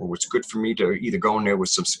 oh, it's good for me to either go in there with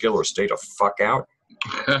some skill or stay the fuck out.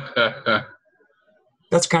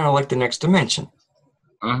 That's kind of like the next dimension.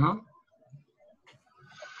 Uh-huh.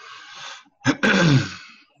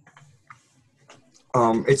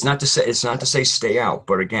 It's not to say stay out,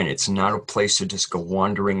 but again, it's not a place to just go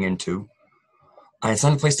wandering into. And it's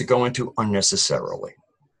not a place to go into unnecessarily.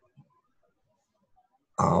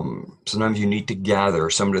 Sometimes you need to gather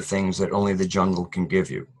some of the things that only the jungle can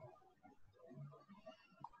give you.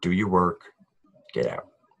 Do your work, get out.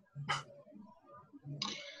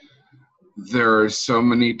 There are so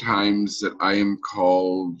many times that I am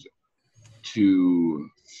called to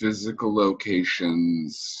physical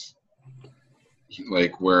locations,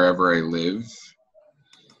 like wherever I live,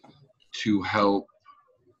 to help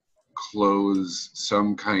close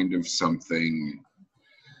some kind of something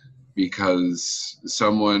because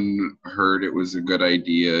someone heard it was a good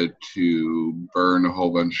idea to burn a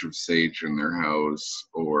whole bunch of sage in their house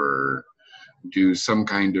or do some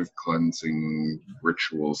kind of cleansing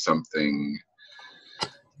ritual, something,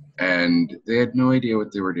 and they had no idea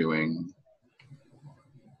what they were doing.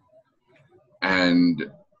 And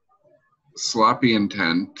sloppy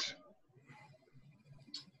intent.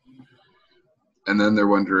 And then they're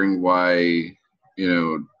wondering why,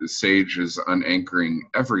 the sage is unanchoring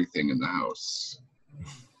everything in the house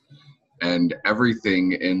and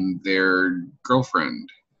everything in their girlfriend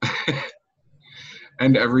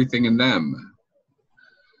and everything in them.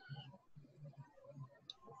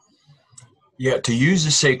 Yeah, to use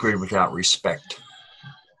the sacred without respect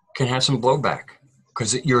can have some blowback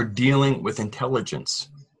because you're dealing with intelligence.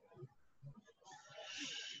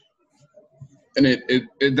 And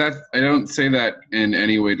that I don't say that in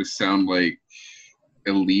any way to sound like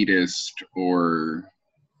elitist or,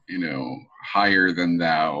 higher than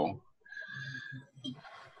thou.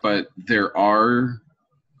 But there are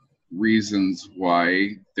reasons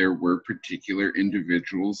why there were particular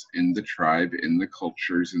individuals in the tribe, in the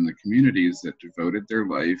cultures, in the communities that devoted their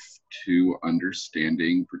life to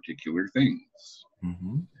understanding particular things.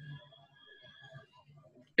 Mm-hmm.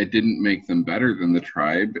 It didn't make them better than the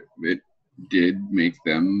tribe. It did make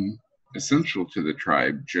them essential to the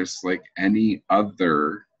tribe, just like any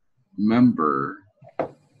other member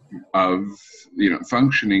of,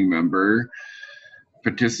 functioning member,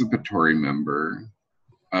 participatory member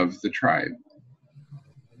of the tribe.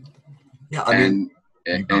 Yeah, and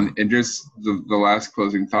just the last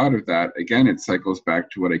closing thought of that, again, it cycles back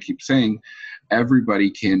to what I keep saying. Everybody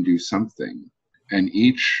can do something, and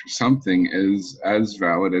each something is as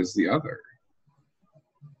valid as the other.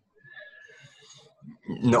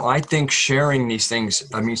 No, I think sharing these things,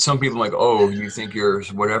 some people are like, oh, you think you're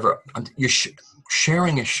whatever.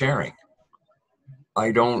 Sharing is sharing.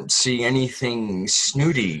 I don't see anything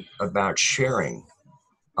snooty about sharing.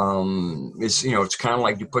 It's kind of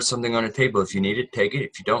like you put something on a table. If you need it, take it.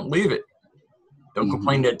 If you don't, leave it. Don't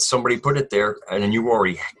complain that somebody put it there and then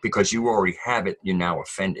because you already have it, you're now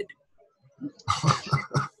offended.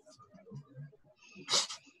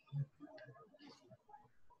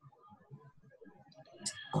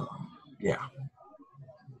 Yeah.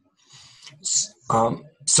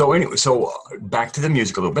 So back to the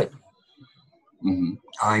music a little bit. Mm-hmm.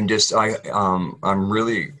 I'm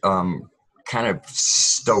really kind of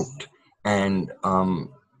stoked, and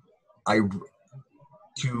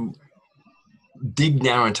to dig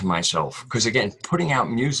down into myself, because again, putting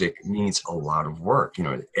out music means a lot of work.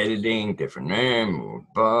 Editing, different name,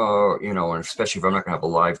 and especially if I'm not going to have a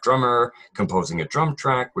live drummer, composing a drum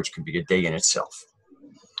track, which could be a day in itself.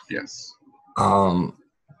 Yes.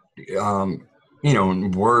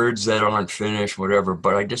 Words that aren't finished, whatever.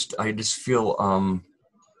 But I just feel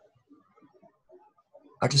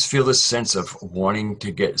this sense of wanting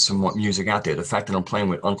to get some more music out there. The fact that I'm playing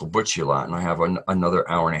with Uncle Butchie a lot, and I have another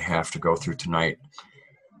hour and a half to go through tonight.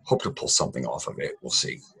 Hope to pull something off of it. We'll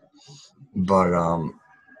see. But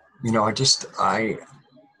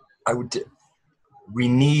we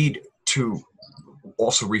need to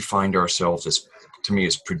also refine ourselves as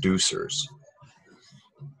producers.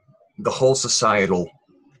 The whole societal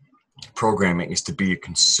programming is to be a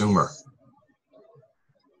consumer.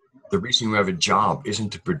 The reason you have a job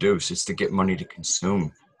isn't to produce, it's to get money to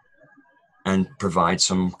consume and provide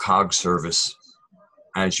some cog service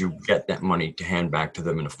as you get that money to hand back to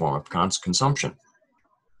them in the form of consumption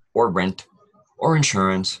or rent or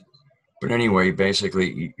insurance. But anyway,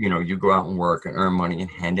 basically, you go out and work and earn money and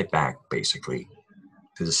hand it back basically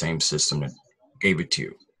to the same system that gave it to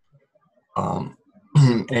you.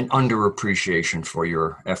 And underappreciation for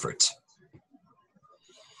your efforts.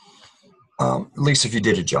 At least if you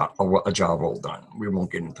did a job well done. We won't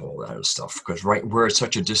get into all that other stuff because we're at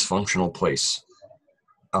such a dysfunctional place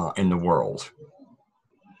in the world.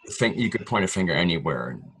 You could point a finger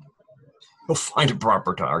anywhere and you'll find a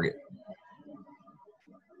proper target.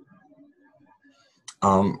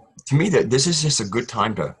 To me, that this is just a good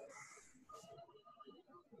time to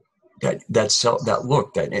that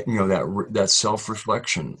self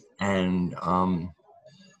reflection, and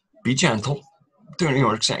be gentle.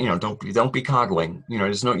 Don't be coddling. You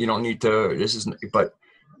don't need to. But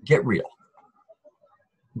get real.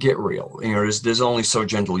 Get real. There's only so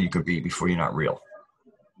gentle you can be before you're not real.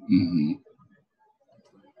 Mm-hmm.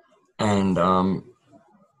 And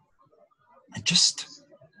just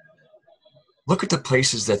look at the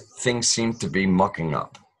places that things seem to be mucking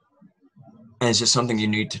up. And is it something you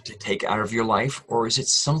need to take out of your life, or is it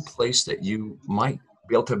some place that you might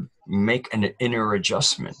be able to make an inner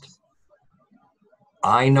adjustment?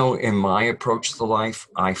 I know in my approach to life,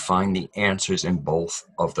 I find the answers in both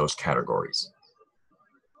of those categories.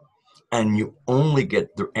 And you only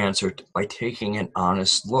get the answer by taking an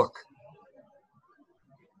honest look.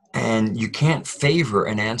 And you can't favor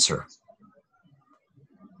an answer.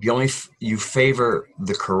 You favor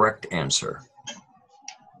the correct answer.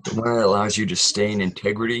 The one that allows you to stay in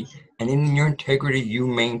integrity. And in your integrity, you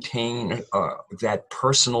maintain that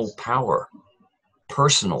personal power.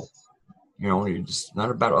 Personal. It's not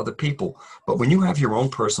about other people. But when you have your own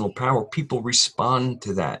personal power, people respond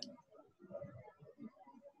to that.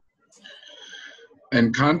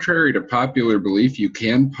 And contrary to popular belief, you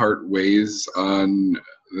can part ways on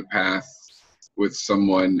the path with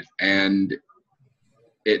someone and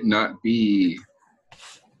it not be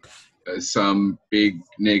some big,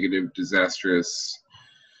 negative, disastrous,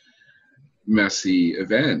 messy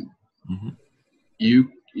event. Mm-hmm.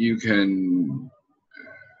 You can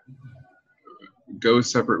go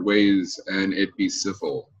separate ways and it be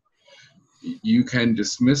civil. You can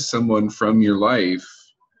dismiss someone from your life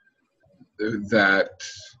that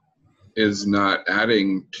is not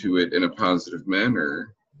adding to it in a positive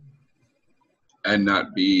manner and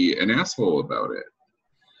not be an asshole about it.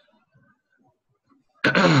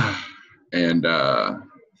 And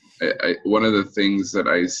one of the things that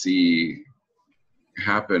I see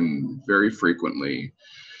happen very frequently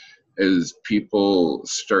is people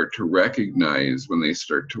start to recognize when they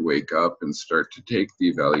start to wake up and start to take the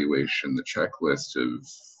evaluation, the checklist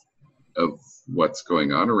of what's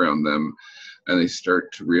going on around them, and they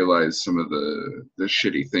start to realize some of the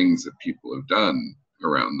shitty things that people have done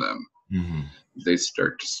around them. Mm-hmm. They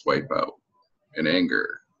start to swipe out in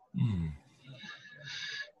anger. Mm-hmm.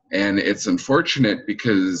 And it's unfortunate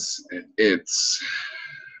because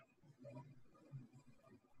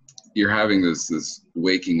you're having this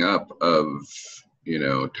waking up of,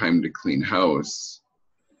 time to clean house,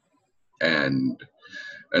 and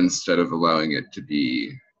instead of allowing it to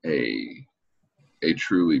be a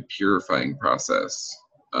truly purifying process,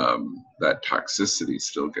 that toxicity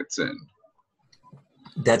still gets in.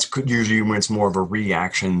 That's usually when it's more of a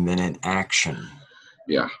reaction than an action.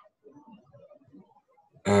 Yeah.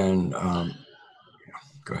 And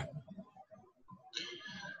go ahead.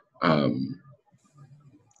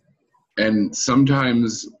 And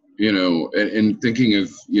sometimes, in thinking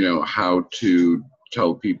of, how to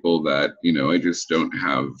tell people that, I just don't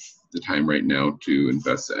have the time right now to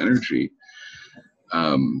invest the energy.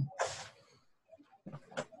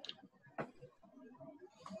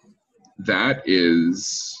 That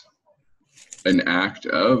is an act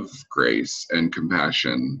of grace and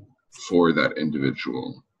compassion for that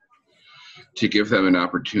individual, to give them an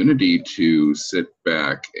opportunity to sit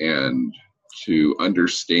back and to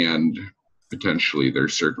understand potentially their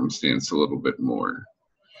circumstance a little bit more.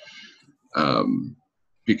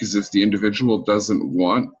 Because if the individual doesn't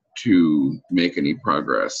want to make any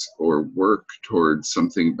progress or work towards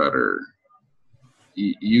something better,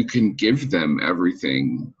 you can give them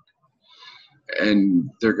everything and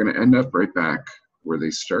they're going to end up right back where they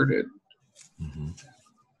started. Mm-hmm.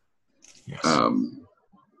 Yes.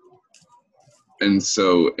 And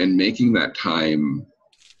so in making that time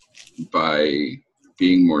by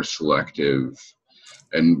being more selective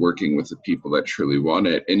and working with the people that truly want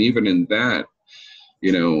it, and even in that,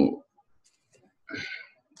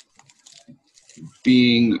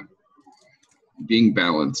 being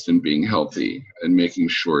balanced and being healthy and making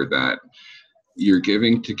sure that you're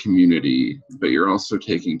giving to community, but you're also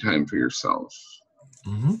taking time for yourself.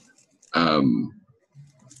 Mm-hmm.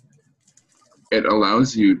 It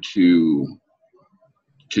allows you to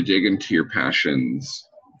dig into your passions,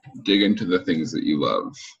 dig into the things that you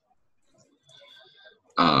love.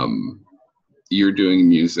 You're doing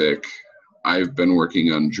music. I've been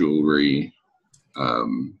working on jewelry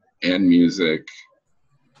and music,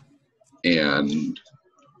 and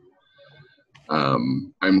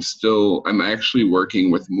I'm actually working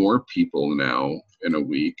with more people now in a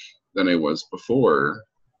week than I was before,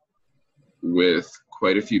 with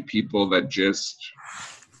quite a few people that just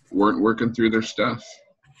weren't working through their stuff.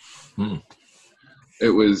 It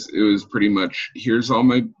was pretty much, here's all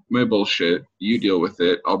my bullshit, you deal with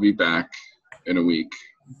it, I'll be back in a week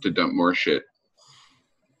to dump more shit.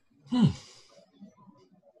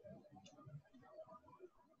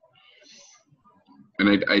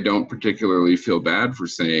 And I don't particularly feel bad for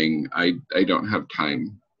saying I don't have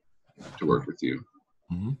time to work with you.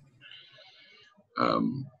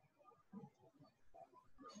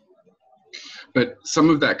 But some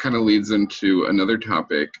of that kind of leads into another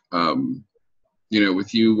topic.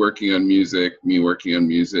 With you working on music, me working on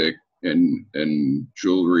music and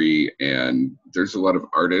jewelry, and there's a lot of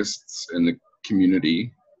artists in the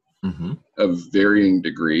community of varying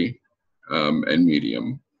degree and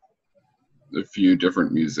medium. A few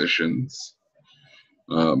different musicians,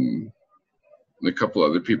 a couple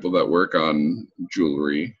other people that work on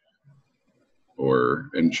jewelry or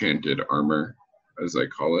enchanted armor, as I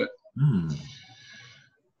call it.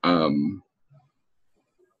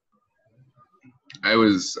 I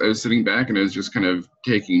was sitting back and I was just kind of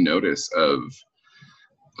taking notice of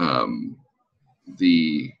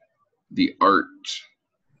the art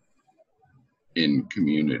in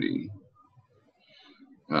community.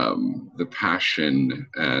 The passion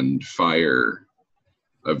and fire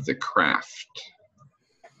of the craft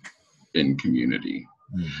in community.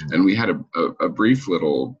 And we had a brief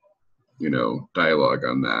little, dialogue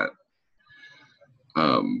on that.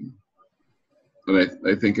 And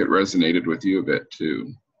I think it resonated with you a bit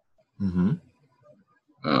too.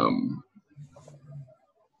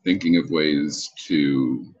 Thinking of ways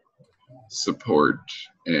to support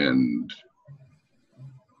and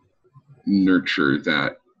nurture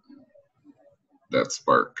that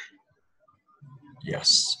spark.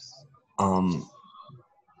 Yes. I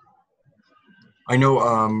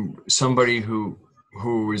know somebody who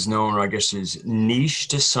is known, I guess, is niche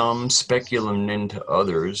to some, speculum to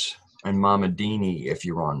others, and Mama Dini, if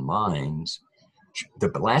you're on Minds. The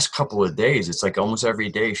last couple of days, it's like almost every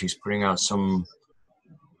day she's putting out some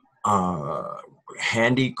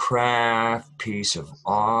handicraft piece of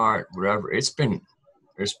art, whatever. It's been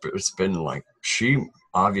like, she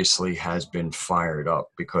obviously has been fired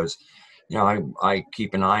up because, I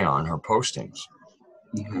keep an eye on her postings.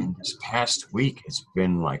 And this past week, it's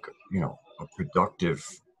been like, a productive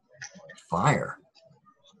fire.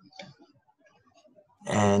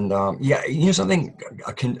 And something,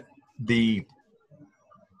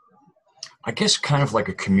 I guess kind of like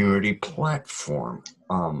a community platform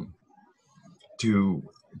to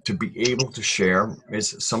be able to share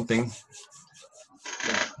is something,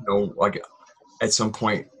 like at some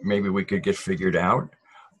point maybe we could get figured out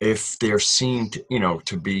if there seemed,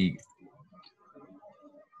 to be,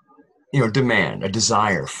 demand, a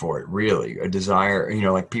desire for it, really, a desire,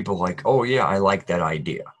 like people like, oh yeah, I like that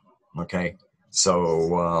idea. Okay.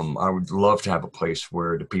 So I would love to have a place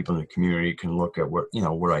where the people in the community can look at what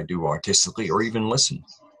I do artistically, or even listen,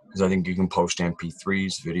 because I think you can post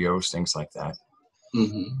MP3s, videos, things like that.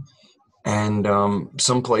 And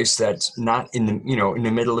someplace that's not in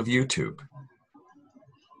the middle of YouTube.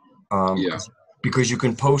 Because you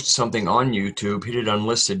can post something on YouTube, hit it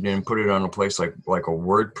unlisted, and put it on a place like a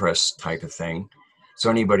WordPress type of thing, so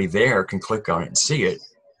anybody there can click on it and see it.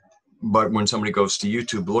 But when somebody goes to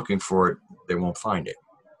YouTube looking for it, they won't find it.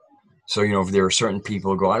 So, if there are certain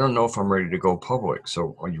people who go, I don't know if I'm ready to go public.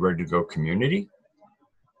 So are you ready to go community?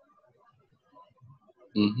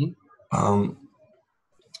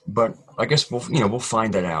 But I guess we'll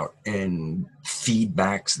find that out in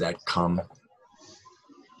feedbacks that come.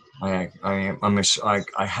 I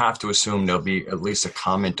have to assume there'll be at least a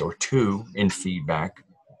comment or two in feedback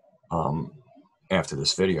after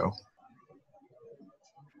this video.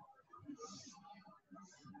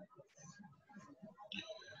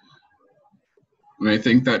 And I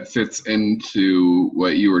think that fits into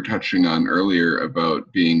what you were touching on earlier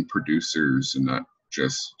about being producers and not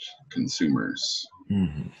just consumers.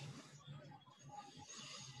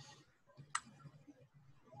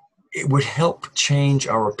 It would help change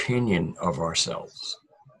our opinion of ourselves.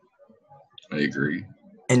 I agree.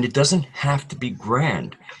 And it doesn't have to be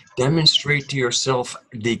grand. Demonstrate to yourself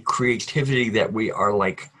the creativity that we are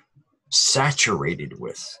like saturated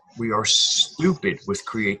with. We are stupid with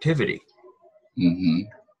creativity.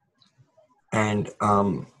 And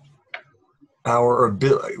our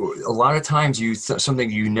ability, a lot of times something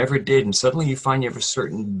you never did, and suddenly you find you have a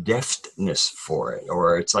certain deftness for it,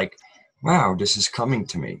 or it's like, wow, this is coming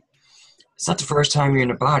to me. It's not the first time you're in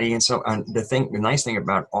the body. And so the nice thing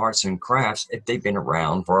about arts and crafts, if they've been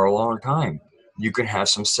around for a long time, you can have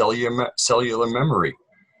some cellular memory.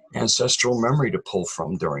 ancestral memory to pull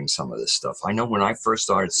from during some of this stuff. I know when I first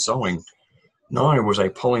started sewing, not only was I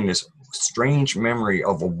pulling this strange memory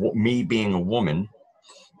of me being a woman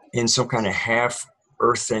in some kind of half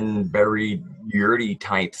earthen, buried, yurty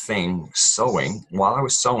type thing, sewing. While I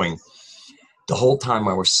was sewing, the whole time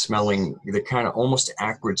I was smelling the kind of almost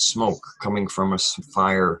acrid smoke coming from a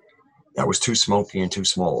fire that was too smoky and too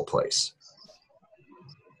small a place.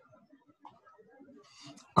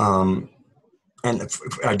 And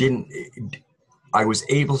I was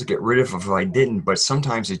able to get rid of it if I didn't, but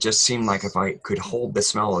sometimes it just seemed like if I could hold the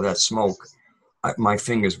smell of that smoke, my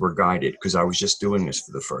fingers were guided because I was just doing this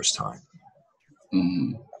for the first time.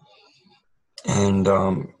 Mm-hmm. And,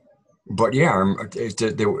 but yeah,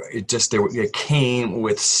 it came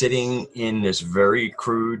with sitting in this very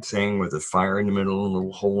crude thing with a fire in the middle and a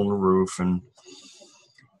little hole in the roof.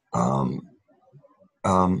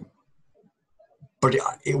 But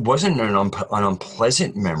it wasn't an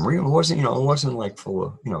unpleasant memory. It wasn't, it wasn't like full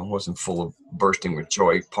of, it wasn't full of bursting with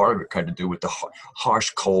joy. Part of it had to do with the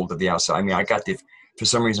harsh cold of the outside. I mean, for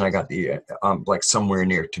some reason, I got the, like somewhere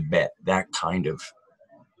near Tibet, that kind of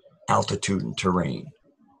altitude and terrain,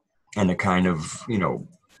 and a kind of,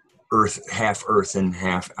 half earth and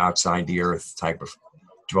half outside the earth type of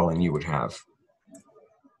dwelling you would have.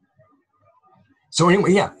 So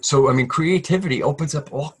anyway, yeah. So, I mean, creativity opens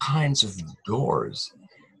up all kinds of doors.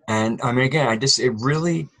 And I mean, again,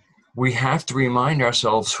 we have to remind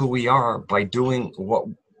ourselves who we are by doing what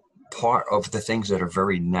part of the things that are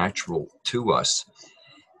very natural to us,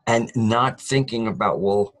 and not thinking about,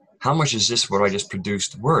 well, how much is this, what I just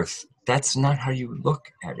produced, worth? That's not how you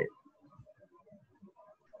look at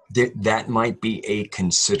it. That might be a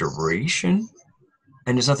consideration,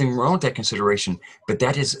 and there's nothing wrong with that consideration, but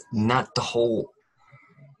that is not the whole.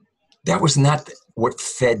 That was not what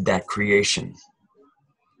fed that creation,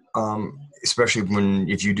 especially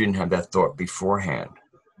if you didn't have that thought beforehand.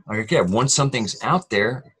 Like, again, once something's out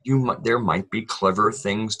there, there might be clever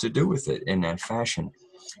things to do with it in that fashion.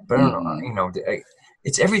 But I don't know,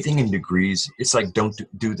 it's everything in degrees. It's like, don't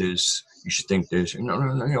do this. You should think this.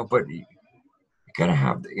 No. But you gotta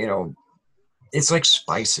have, it's like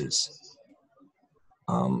spices.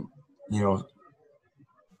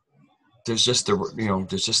 There's just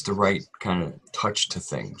the right kind of touch to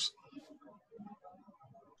things.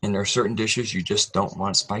 And there are certain dishes you just don't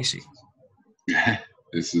want spicy.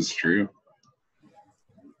 This is true.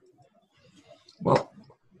 Well,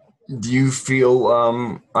 do you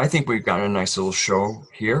feel, I think we've got a nice little show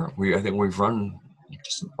here. I think we've run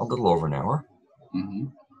just a little over an hour. Mm-hmm.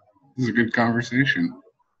 This is a good conversation.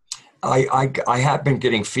 I have been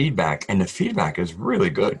getting feedback, and the feedback is really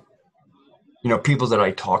good. People that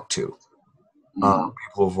I talk to, people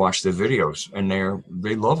who've watched the videos, and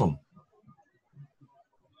they love them.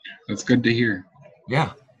 That's good to hear.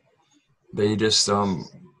 Yeah. They just,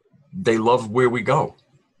 they love where we go.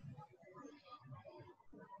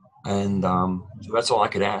 And so that's all I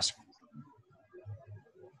could ask.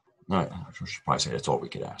 I should probably say that's all we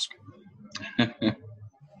could ask.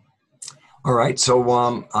 All right.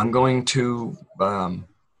 So I'm going to,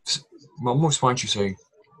 Moose, why don't you say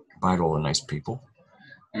bye to all the nice people?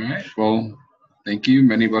 All right. Well, thank you.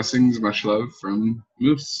 Many blessings. Much love from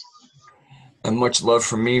Moose. And much love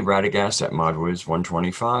from me, Radagast at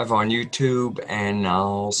ModWiz125 on YouTube. And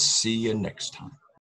I'll see you next time.